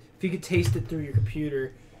you could taste it through your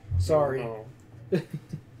computer. Sorry. Oh.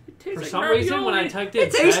 For some reason, when I typed in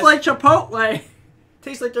It tastes best- like Chipotle.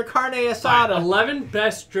 Tastes like their carne Alright, asada. 11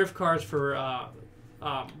 best drift cars for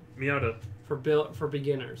Miata. for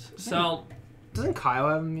beginners. So Doesn't Kyle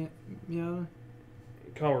have a Miata?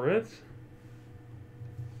 Kyle Ritz?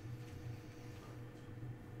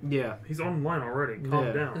 Yeah. He's online already. Calm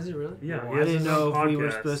Yeah. down. is he really? Yeah, Well, he I has didn't his know own if we were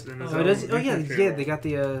podcast supposed to. and his Oh, own does he? Oh yeah, YouTube yeah. channel. They got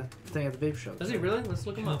the thing at the vape shop. Does he really? Let's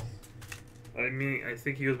look him up. I mean, I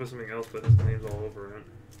think he goes by something else, but his name's all over it.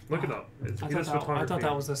 Look it up. It's, I he does thought photography.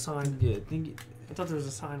 that was a sign. Yeah, I think. I thought there was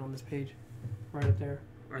a sign on this page, right up there.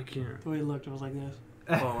 I can't. The way it looked, it was like this.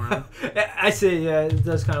 Oh, I see. Yeah, it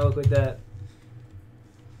does kind of look like that.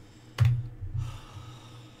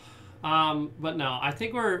 But no, I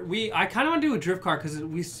think I kind of want to do a drift car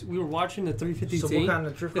because we were watching the 350Z. So what kind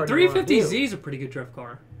of drift The car do you wanna do? 350Z is a pretty good drift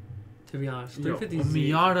car, to be honest. Yo, 350Z.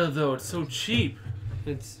 Miata though, it's so cheap.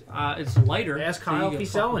 It's lighter. Ask so you Kyle if can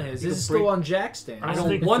he's fucking- selling his. you This can is still break- on jack stand. I I don't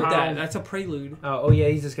think want Kyle- that. That's a prelude. Oh yeah,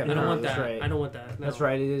 he's just got. I don't want that's that. Right. I don't want that. No. That's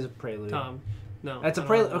right. It is a prelude. Tom. No. That's a I don't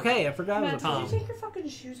prelude. want Okay, I forgot. Matt, It was a Tom. did prelude. you take your fucking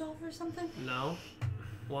shoes off or something? that. No.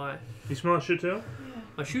 Why? You smell that shit too? Yeah.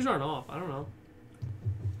 My shoes aren't off. I don't know.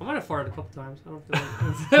 I might have farted a couple times. I don't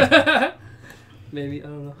know. Maybe. I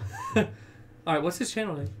don't know. All right. What's his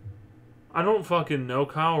channel name? I don't fucking know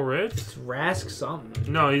Kyle Ritz. It's Rask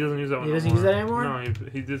something. No, he doesn't use that one. He doesn't anymore. use that anymore? No,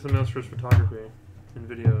 he did something else for his photography and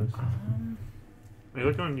videos. Are you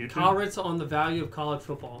looking on YouTube? Kyle Ritz on the value of college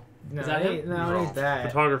football. No, Is that it him? ain't, no, it ain't that.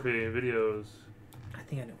 Photography, videos. I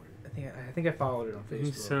think I know. I think I followed it on He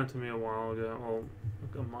Facebook. sent it to me a while ago. Well,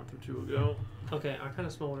 like a month or two ago. Okay, I kind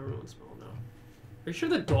of smell what everyone's smelling now. Are you sure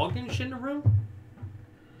the dog didn't shit in the room?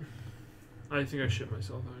 I think I shit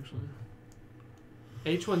myself actually.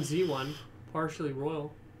 H1Z1, partially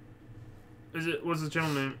royal. Is it? What's his channel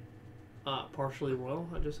name? Partially royal.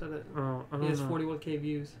 I just said it. Oh, I He don't has know. 41K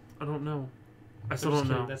views. I don't know. I I'm still just don't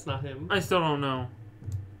kidding, know. That's not him. I still don't know.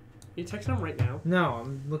 You texting him right now? No,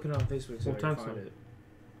 I'm looking on Facebook so Well, I can text find him. it.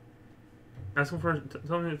 Ask him for.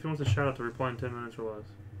 Tell me if he wants a shout out to reply in 10 minutes or less.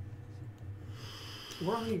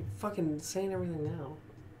 We're already fucking saying everything now.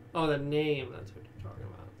 Oh, the name. That's what you're talking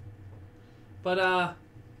about. But, how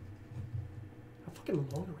fucking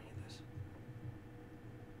long are we in this?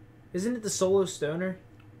 Isn't it the Solo Stoner?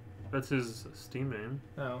 That's his Steam name.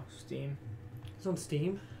 Oh, Steam. It's on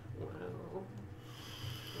Steam? Wow.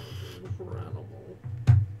 Incredible.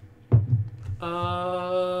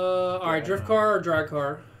 Alright, drift car or drag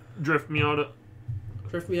car? Drift Miata.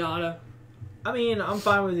 Drift Miata. I mean, I'm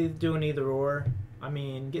fine with you doing either or. I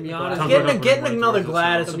mean, getting, Miata's Gladys, Sounds like getting I'm another putting my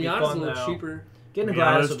Gladys The would be Miata's a fun little though. cheaper. Getting a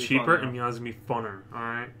Gladys Miata's would be cheaper fun, and Miata's gonna be funner.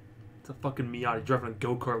 Alright? It's a fucking Miata. You're driving a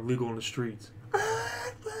go kart legal in the streets.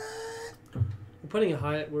 We're putting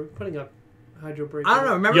up hydro brake. I don't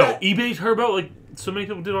know. Remember Yo, that? eBay Turbo, like so many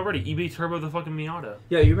people did already. eBay Turbo the fucking Miata.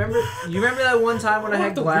 Yeah, you remember that one time when I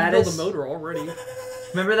had to Gladys? rebuild the motor already.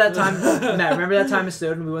 Remember that time, Matt? Remember that time in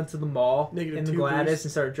Snowden we went to the mall Negative in the two Gladys boost.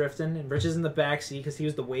 and started drifting, and Rich is in the back seat because he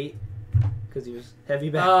was the weight, because he was heavy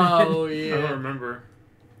back Oh then. I don't yeah. remember.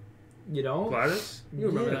 You don't? Gladys? You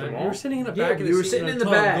remember Yeah. that? the You were sitting in the Yeah, back. of we the were seat sitting and in the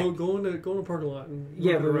Tom, back. Go in the parking lot. And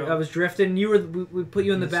Yeah, look around. I was drifting. You were we put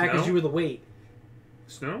you in the In the back because snow? you were the weight.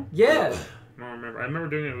 Snow? Yeah, I don't remember. I remember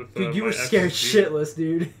doing it with. dude, you my were scared ex's shitless,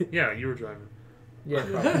 dude. Jeep. Yeah, you were driving. Yeah,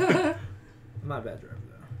 probably. I'm not a bad driver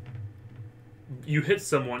though. You hit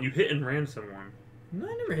someone. You hit and ran someone. No,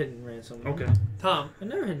 I never hit and ran someone. Okay. Tom, I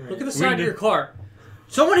never hit and ran. look at the We side of did- your car.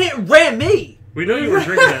 Someone hit and ran me. We know you were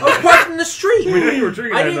drinking that I was night. parked in the street. We know you were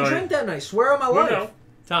drinking I that didn't night. drink that night. Swear on my We life. know.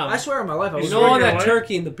 Tom, I swear on my life. I You was you know swear all on your that life?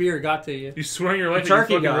 turkey and the beer got to you. You swear on your life The that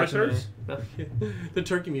turkey your fucking got wrist to me. hurts? The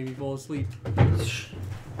turkey made me fall asleep.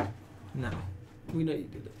 No. We know you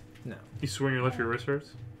did it. No. You swear in your life your wrist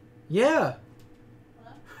hurts? Yeah.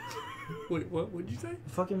 Wait, what would you say? The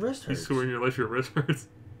fucking wrist You hurts. swear in your life your wrist hurts?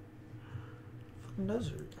 Fucking does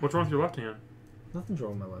hurt. What's wrong with your left hand? Nothing's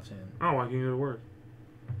wrong with my left hand. Oh, why can't you go to work?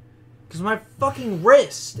 Because my fucking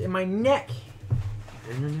wrist and my neck.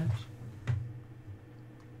 In your neck?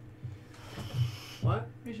 What?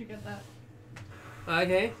 We should get that.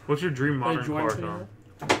 Okay. What's your dream modern car, joint Tom?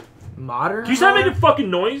 Modern? Can you stop car? making fucking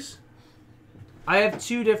noise? I have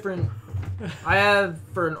two different. I have,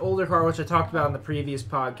 for an older car, which I talked about in the previous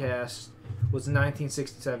podcast, was a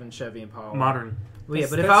 1967 Chevy Impala. Modern. Well, yeah, That's-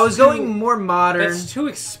 but if that's I was too- going more modern, That's too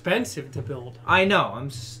expensive to build. I know. I'm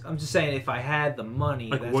just saying, if I had the money,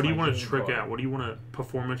 Like, that's what do you my want to dream trick car. at? What do you want to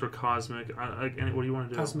performance or cosmic? What do you want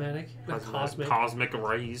to do? Cosmetic. Not cosmic. Cosmic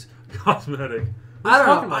rays. Cosmetic. I don't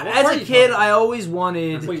talking know. about? What As car a are you kid, talking I always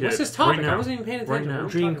wanted Wait, what's Kid. this topic? Right now. I wasn't even paying attention. Right now.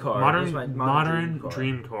 What are you dream talking car. about? It was Modern, my modern car.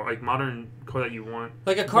 dream car. Like, modern car that you want.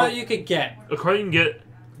 Like a car that you could get. A car you can get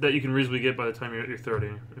that you can reasonably get by the time you're 30.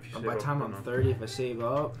 If you save By the up time I'm enough. 30, if I save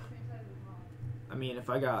up, I mean,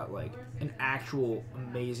 if I got like an actual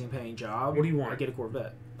amazing paying job, What do you want? I get a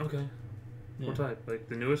Corvette. Okay. Yeah. What type? Like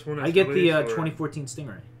the newest one? I get the Escalades, or- 2014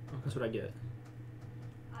 Stingray. That's what I get.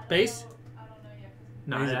 Base?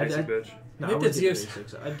 No, He's a I basic bitch. no, I think I would the get Z06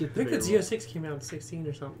 the A6. I'd get I the think the bigger one. Z06 came out in 16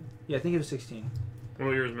 or something. Yeah, I think it was 16. What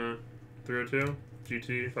was yours, man? 302?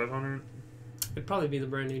 GT 500? It'd probably be the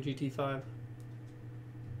brand new GT5.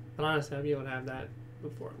 But honestly, I'd be able to have that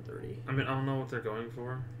before I'm 30. I mean, I don't know what they're going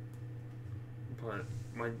for. But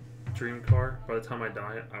my dream car, by the time I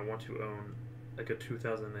die, I want to own like a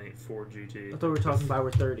 2008 Ford GT. I thought we were talking about we're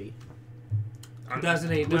 30.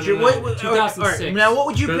 2008. No, Would no, you, no, what, what, 2006. all right, now, what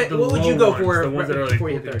would you The- pick? the What would you low go ones, for the ones that are, like, before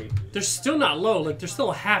you're 40. 30? They're still not low. Like, they're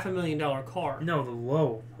still a $500,000 car. No, the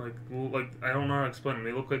low. Like I don't know how to explain them.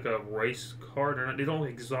 They look like a race car. They don't look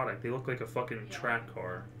exotic. They look like a fucking track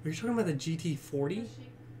car. Are you talking about the GT40?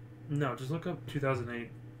 No, just look up 2008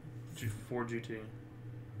 Ford GT.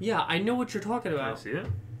 Yeah, I know what you're talking Can I about. see it?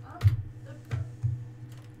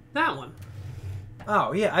 That one.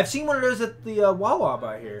 Oh, yeah. I've seen one of those at the Wawa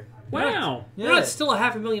by here. Wow. You know, it's still a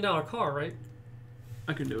 $500,000 car, right?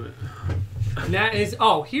 I can do it. And that is,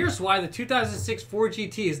 here's why the 2006 Ford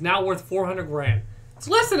GT is now worth $400,000. It's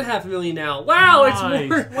less than $500,000 now. Wow, Nice. it's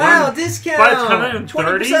more. Wow, discount! By the time I'm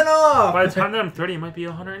 30, 20% off! By the time that I'm 30, it might be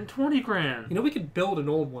 120 grand. You know, we could build an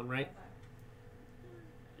old one, right?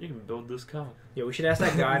 You can build this cock. Yeah, we should ask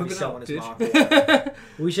that guy if Look he's it selling up, his bitch. mock one.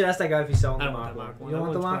 We should ask that guy if he's selling I the don't want mock that one. Mach 1. You don't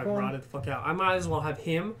want the mock Probably one? rotted the fuck out. I might as well have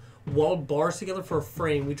him weld bars together for a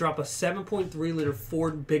frame. We drop a 7.3 liter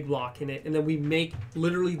Ford big block in it, and then we make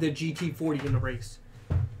literally the GT40 in the race.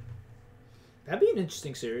 That'd be an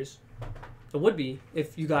interesting series. It would be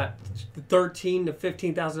if you got $13,000 to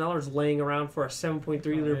 $15,000 laying around for a 7.3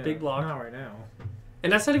 liter big block. Not right now.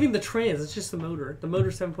 And that's not even the trans, it's just the motor. The motor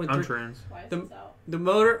 7.3. I'm trans. Why is The- this out? The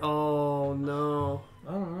motor, oh no.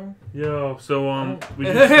 I don't know. Yo, so Oh.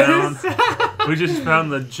 we just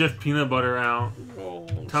found the Jif peanut butter out.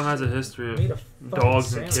 Tom has a history Made a of fucking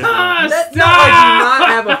dogs and sandwich. kittens. That, no, I do not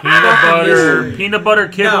have a fucking history. Peanut butter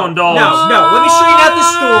kibble No, and dogs. no, let me straighten out the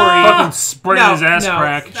story. Fucking spraying his ass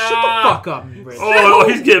crack. Shut the fuck up, Rich. Oh,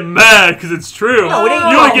 he's getting mad because it's true. No, it ain't You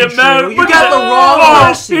only fucking get mad. true. You Look got at the that. wrong Oh,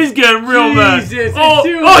 person. he's getting real mad. Jesus, Oh, it's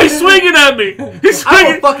too oh, he's late. swinging at me. He's I will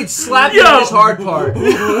swinging. fucking slap you Yo. in this hard part.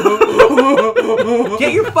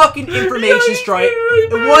 Get your fucking information straight.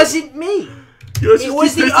 It wasn't me. It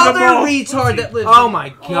was the other retard that lived. Oh my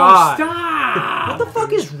god. Stop! What the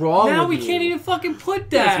fuck is wrong Now with we you? can't even fucking put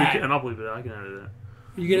Yes, we that. can. I'll believe it. I can edit it.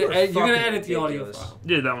 You're gonna You are fucking edit the audio ridiculous. file.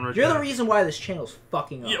 Yeah, that one right You're there. the reason why this channel's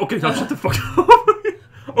fucking up. Yeah, okay, now shut the fuck up.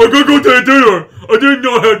 I gotta go to dinner. I did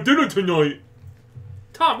not have dinner tonight.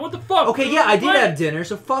 Tom, what the fuck? Okay, yeah, I did What? have dinner,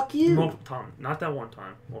 so fuck you. Tom, not that one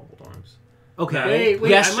time. Multiple times. Okay. Wait,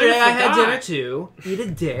 Yesterday I I, might have had forgot. dinner too. Eat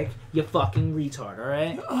a dick, you fucking retard,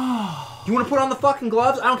 alright? You wanna put on the fucking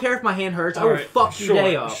gloves? I don't care if my hand hurts. I will Alright, fuck your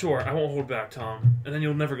day up. Sure, I won't hold back, Tom. And then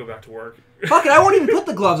you'll never go back to work. Fuck it, I won't even put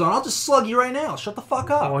the gloves on. I'll just slug you right now. Shut the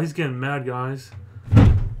fuck up. Oh, he's getting mad, guys.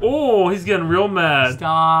 Oh, he's getting real mad.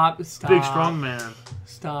 Stop! Big strong man.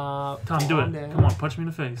 Stop! Tom, do Calm it. down. Come on, punch me in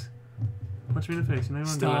the face. Punch me in the face. You know you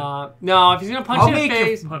want to do it. Stop! No, if he's gonna punch I'll you in the make your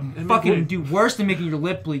face, Fucking do worse than making your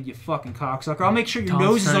lip bleed, you fucking cocksucker. I'll make sure your Tom's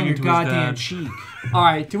nose is on turning your into his goddamn dad. cheek. all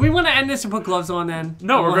right. Do we want to end this and put gloves on then?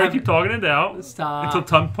 No, Or we're we'll gonna have- keep talking it out Stop. until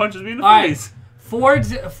Tom punches me in the All right. face. Ford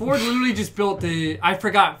literally just built the. I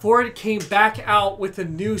forgot. Ford came back out with a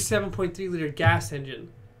new 7.3 liter gas engine,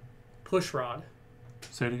 push rod.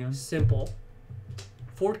 Say it again. Simple.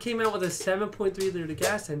 Ford came out with a 7.3 liter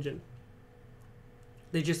gas engine.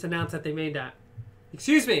 They just announced that they made that.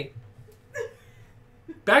 Excuse me.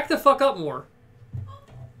 Back the fuck up more.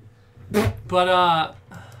 But look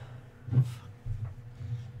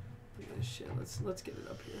at this shit. Let's get it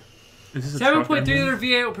up here. 7.3 liter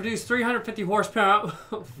V8 will produce 350 horsepower.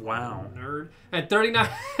 Wow. Nerd. At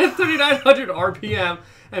 3,900 RPM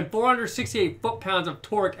and 468 foot-pounds of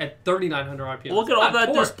torque at 3,900 RPM. Look at all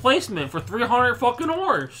that displacement for 300 fucking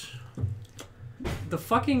horse. The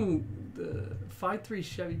 5.3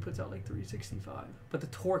 Chevy puts out like 365. But the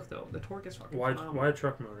torque, though. The torque is fucking phenomenal. Why a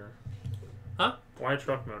truck motor? Huh? Why a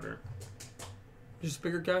truck motor? Just a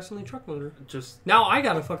bigger gasoline truck motor. Just now I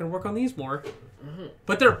gotta fucking work on these more.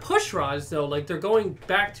 But they're push rods though, like they're going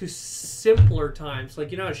back to simpler times.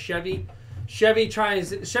 Like you know, Chevy's trying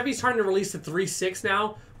to release the 3.6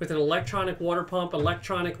 now with an electronic water pump,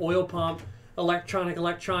 electronic oil pump, electronic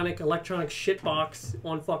shit box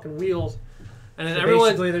on fucking wheels. And then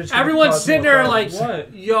everyone's sitting there like,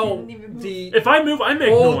 what? Yo, if I move, I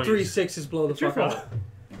make old noise. 3.6s blow the fuck up.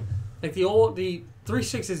 Like the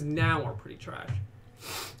 3.6s now are pretty trash.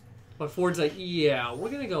 But Ford's like, yeah, we're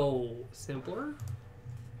gonna go simpler.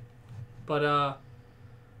 But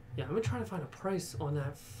yeah, I'm trying to find a price on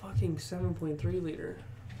that fucking 7.3 liter.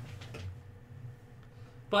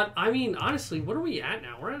 But I mean, honestly, what are we at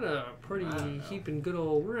now? We're at a pretty heaping good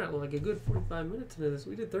old. We're at like a good 45 minutes into this.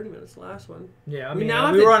 We did 30 minutes last one. Yeah, I mean,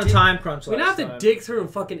 we were on a time crunch. We now have to dig through and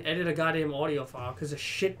fucking edit a goddamn audio file because of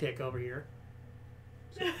shit dick over here.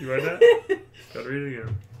 You read that? Gotta read it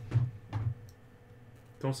again.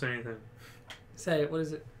 Don't say anything. Say it. What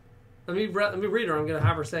is it? Let me read her. I'm gonna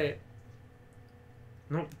have her say it.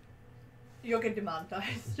 Nope. You'll get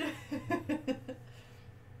demonetized.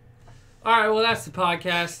 All right. Well, that's the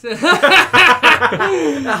podcast. A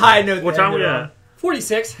high note. What time we at?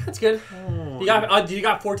 46. That's good. Oh. You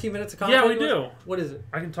got 14 minutes of content? Yeah, we do. What is it?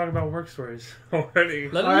 I can talk about work stories already.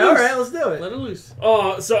 Let it loose. All right, let's do it. Let it loose.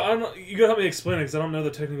 Oh, so you gotta help me explain it because I don't know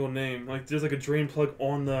the technical name. Like, there's like a drain plug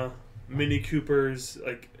on the Mini Cooper's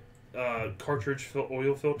like cartridge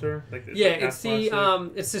oil filter. Like it's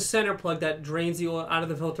the center plug that drains the oil out of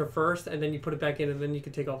the filter first, and then you put it back in, and then you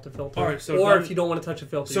can take off the filter. All right, so or if you don't want to touch the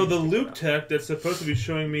filter. So the Luke tech that's supposed to be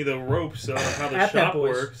showing me the ropes of how the shop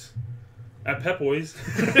works. At Pep Boys.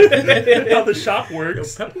 How the shop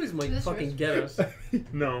works. Yo, Pep Boys might fucking get us.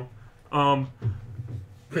 No.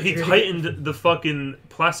 He tightened the fucking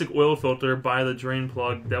plastic oil filter by the drain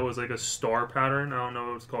plug that was like a star pattern. I don't know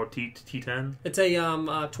what it's called. T10? It's a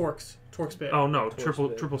Torx bit. Oh no,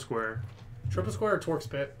 triple square. Triple square or Torx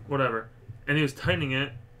bit? Whatever. And he was tightening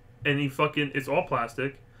it, and it's all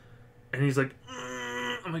plastic, and he's like,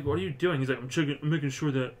 I'm like, what are you doing? He's like, I'm making sure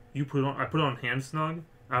that you put it on. I put it on hand snug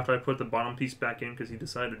after I put the bottom piece back in because he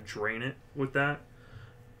decided to drain it with that.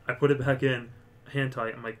 I put it back in. Hand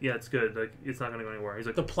tight. I'm like, yeah, it's good. Like, it's not gonna go anywhere. He's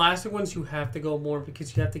like, the plastic ones you have to go more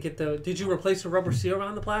because you have to get the. Did you replace the rubber seal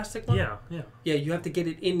around the plastic one? Yeah. Yeah, you have to get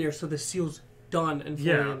it in there so the seal's done and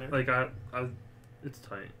fully in there. Like it's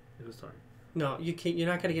tight. It was tight. No, you can't. You're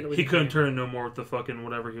not gonna get it. With he couldn't turn it no more with the fucking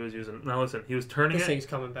whatever he was using. Now listen, he was turning this it. Thing's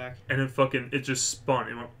coming back. And then it just spun.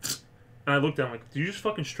 It went, and I looked down like, did you just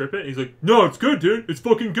fucking strip it? And he's like, no, it's good, dude. It's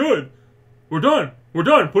fucking good. We're done. Put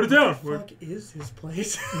it down. What the fuck is this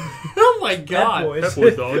place? Oh my god. Pep Pep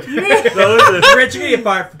Boys, dog. Rich, you get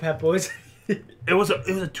fired for Pep Boys. It was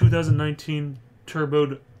a 2019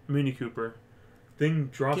 turboed Mini Cooper. Thing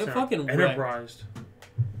drops Get down. fucking Enterprised.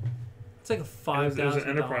 It's like a $5,000 It was an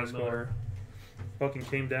Enterprise motor. car. Fucking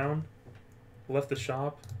came down, left the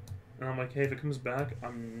shop, and I'm like, hey, if it comes back,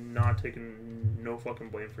 I'm not taking no fucking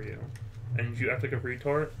blame for you. And if you act like a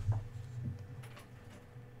retard,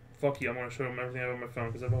 fuck you, I'm gonna show him everything I have on my phone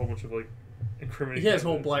because I have a whole bunch of like incriminating. He has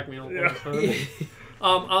whole blackmail. Yeah.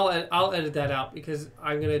 I'll edit that out because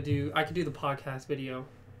I could do the podcast video.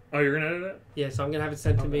 Oh, you're gonna edit it? Yeah, so I'm gonna have it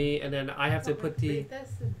sent to me, and then I have to put Read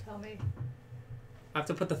this and tell me. I have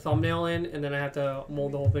to put the thumbnail in, and then I have to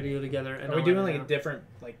mold the whole video together. And Are we doing like a different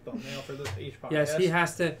thumbnail for each podcast? Yes, he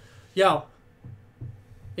has to. Yo,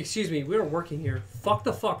 excuse me, we're working here. Fuck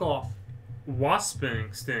the fuck off.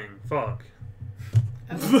 Wasping sting. Fuck.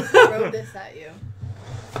 I'm gonna throw this at you.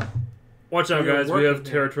 Watch out, You're guys. We have working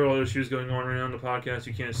here. territorial issues going on right now on the podcast.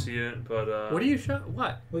 You can't see it, but What do you show?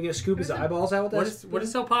 What? We gonna scoop his eyeballs out with that. What is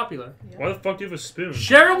so popular? Yeah. why the fuck do you have a spoon?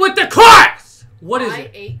 Share it with the class. What is I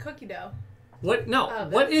it? ate cookie dough. What? No. Oh,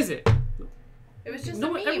 What is it? It was just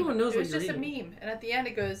No, a meme. everyone knows it what was you're just eating. a meme, and at the end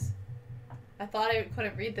it goes. I thought I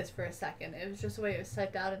couldn't read this for a second. It was just the way it was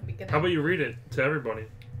typed out at the beginning. How about you read it to everybody?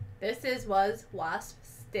 This was wasp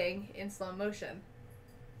sting in slow motion.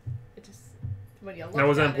 It just when you look. Now,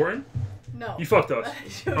 was that at important? It, no. You fucked us.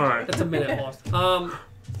 Alright. That's a minute lost. All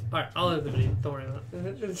right, I'll edit the video. Don't worry about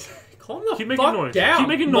it. Calm the Keep making fuck noise. down. Keep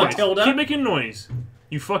making noise. Matilda. Keep making noise.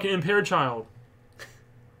 You fucking impaired child.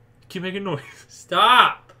 Keep making noise.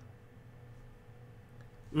 Stop.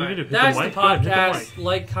 What are you gonna do? Hit That's the the mic? Go ahead, hit the podcast. mic.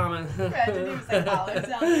 Like, comment. I didn't even say Alex.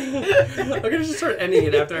 I'm gonna just start ending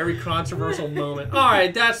it after every controversial moment. All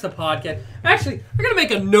right, that's the podcast. Actually, I gotta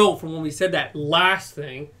make a note from when we said that last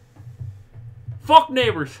thing. Fuck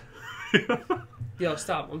neighbors. Yo,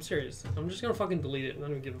 stop. I'm serious. I'm just gonna fucking delete it and I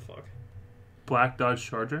don't give a fuck. Black Dodge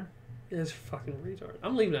Charger. Yeah, it's fucking retard.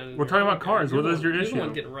 I'm leaving that in We're there. talking about cars. What is your You're issue? the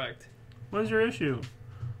one getting wrecked. What is your issue?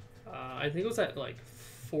 I think it was at like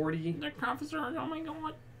 40 The officer. Oh my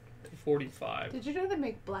god. to 45. Did you know they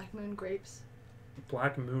make Black Moon grapes?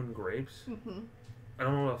 Black Moon grapes. Mm-hmm. I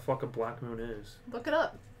don't know what the fuck a Black Moon is. Look it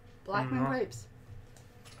up. Black Moon grapes.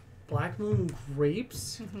 Black Moon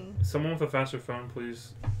grapes? Mm-hmm. Someone with a faster phone,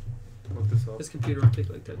 please look this up. This computer would take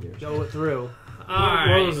like 10 years. Go it through.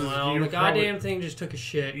 Alright, was this? well, You the were goddamn probably- thing just took a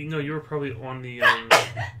shit. You know, you were probably on the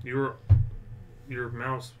your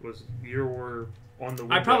mouse was you were on the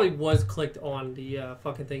window. I probably was clicked on the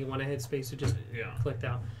fucking thing, and when I hit space, it just yeah. clicked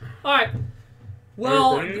out. Alright.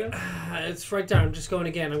 Well, Are you recording it's right there. I'm just going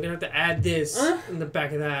again. I'm going to have to add this in the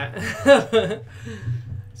back of that.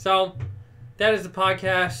 So, that is the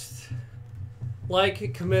podcast.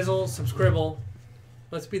 Like, commizzle, subscribble.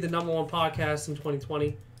 Let's be the #1 podcast in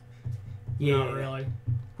 2020. Yeah. Not really.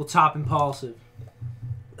 We'll top Impulsive.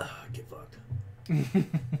 Get fucked.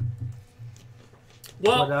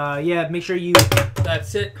 Well, But yeah, make sure you.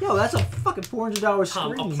 that's it. Yo, that's a fucking $400 Tom,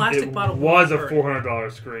 screen. a plastic It bottle. was a of water.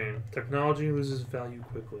 $400 screen. Technology loses value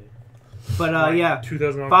quickly. But Like yeah,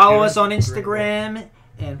 $2,000 follow computer, us on great. Instagram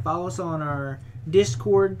and follow us on our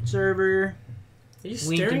Discord server. Are you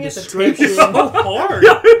Link staring in at the description. tape so hard?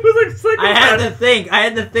 Yeah, it was like I had to think. I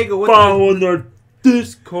had to think of what. follow on our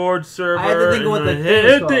Discord server. I had to think of what and the thing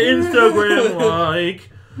was hit called. the Instagram like.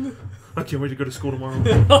 I can't wait to go to school tomorrow.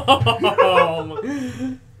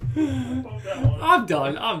 I'm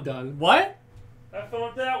done. What? I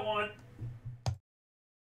found that one.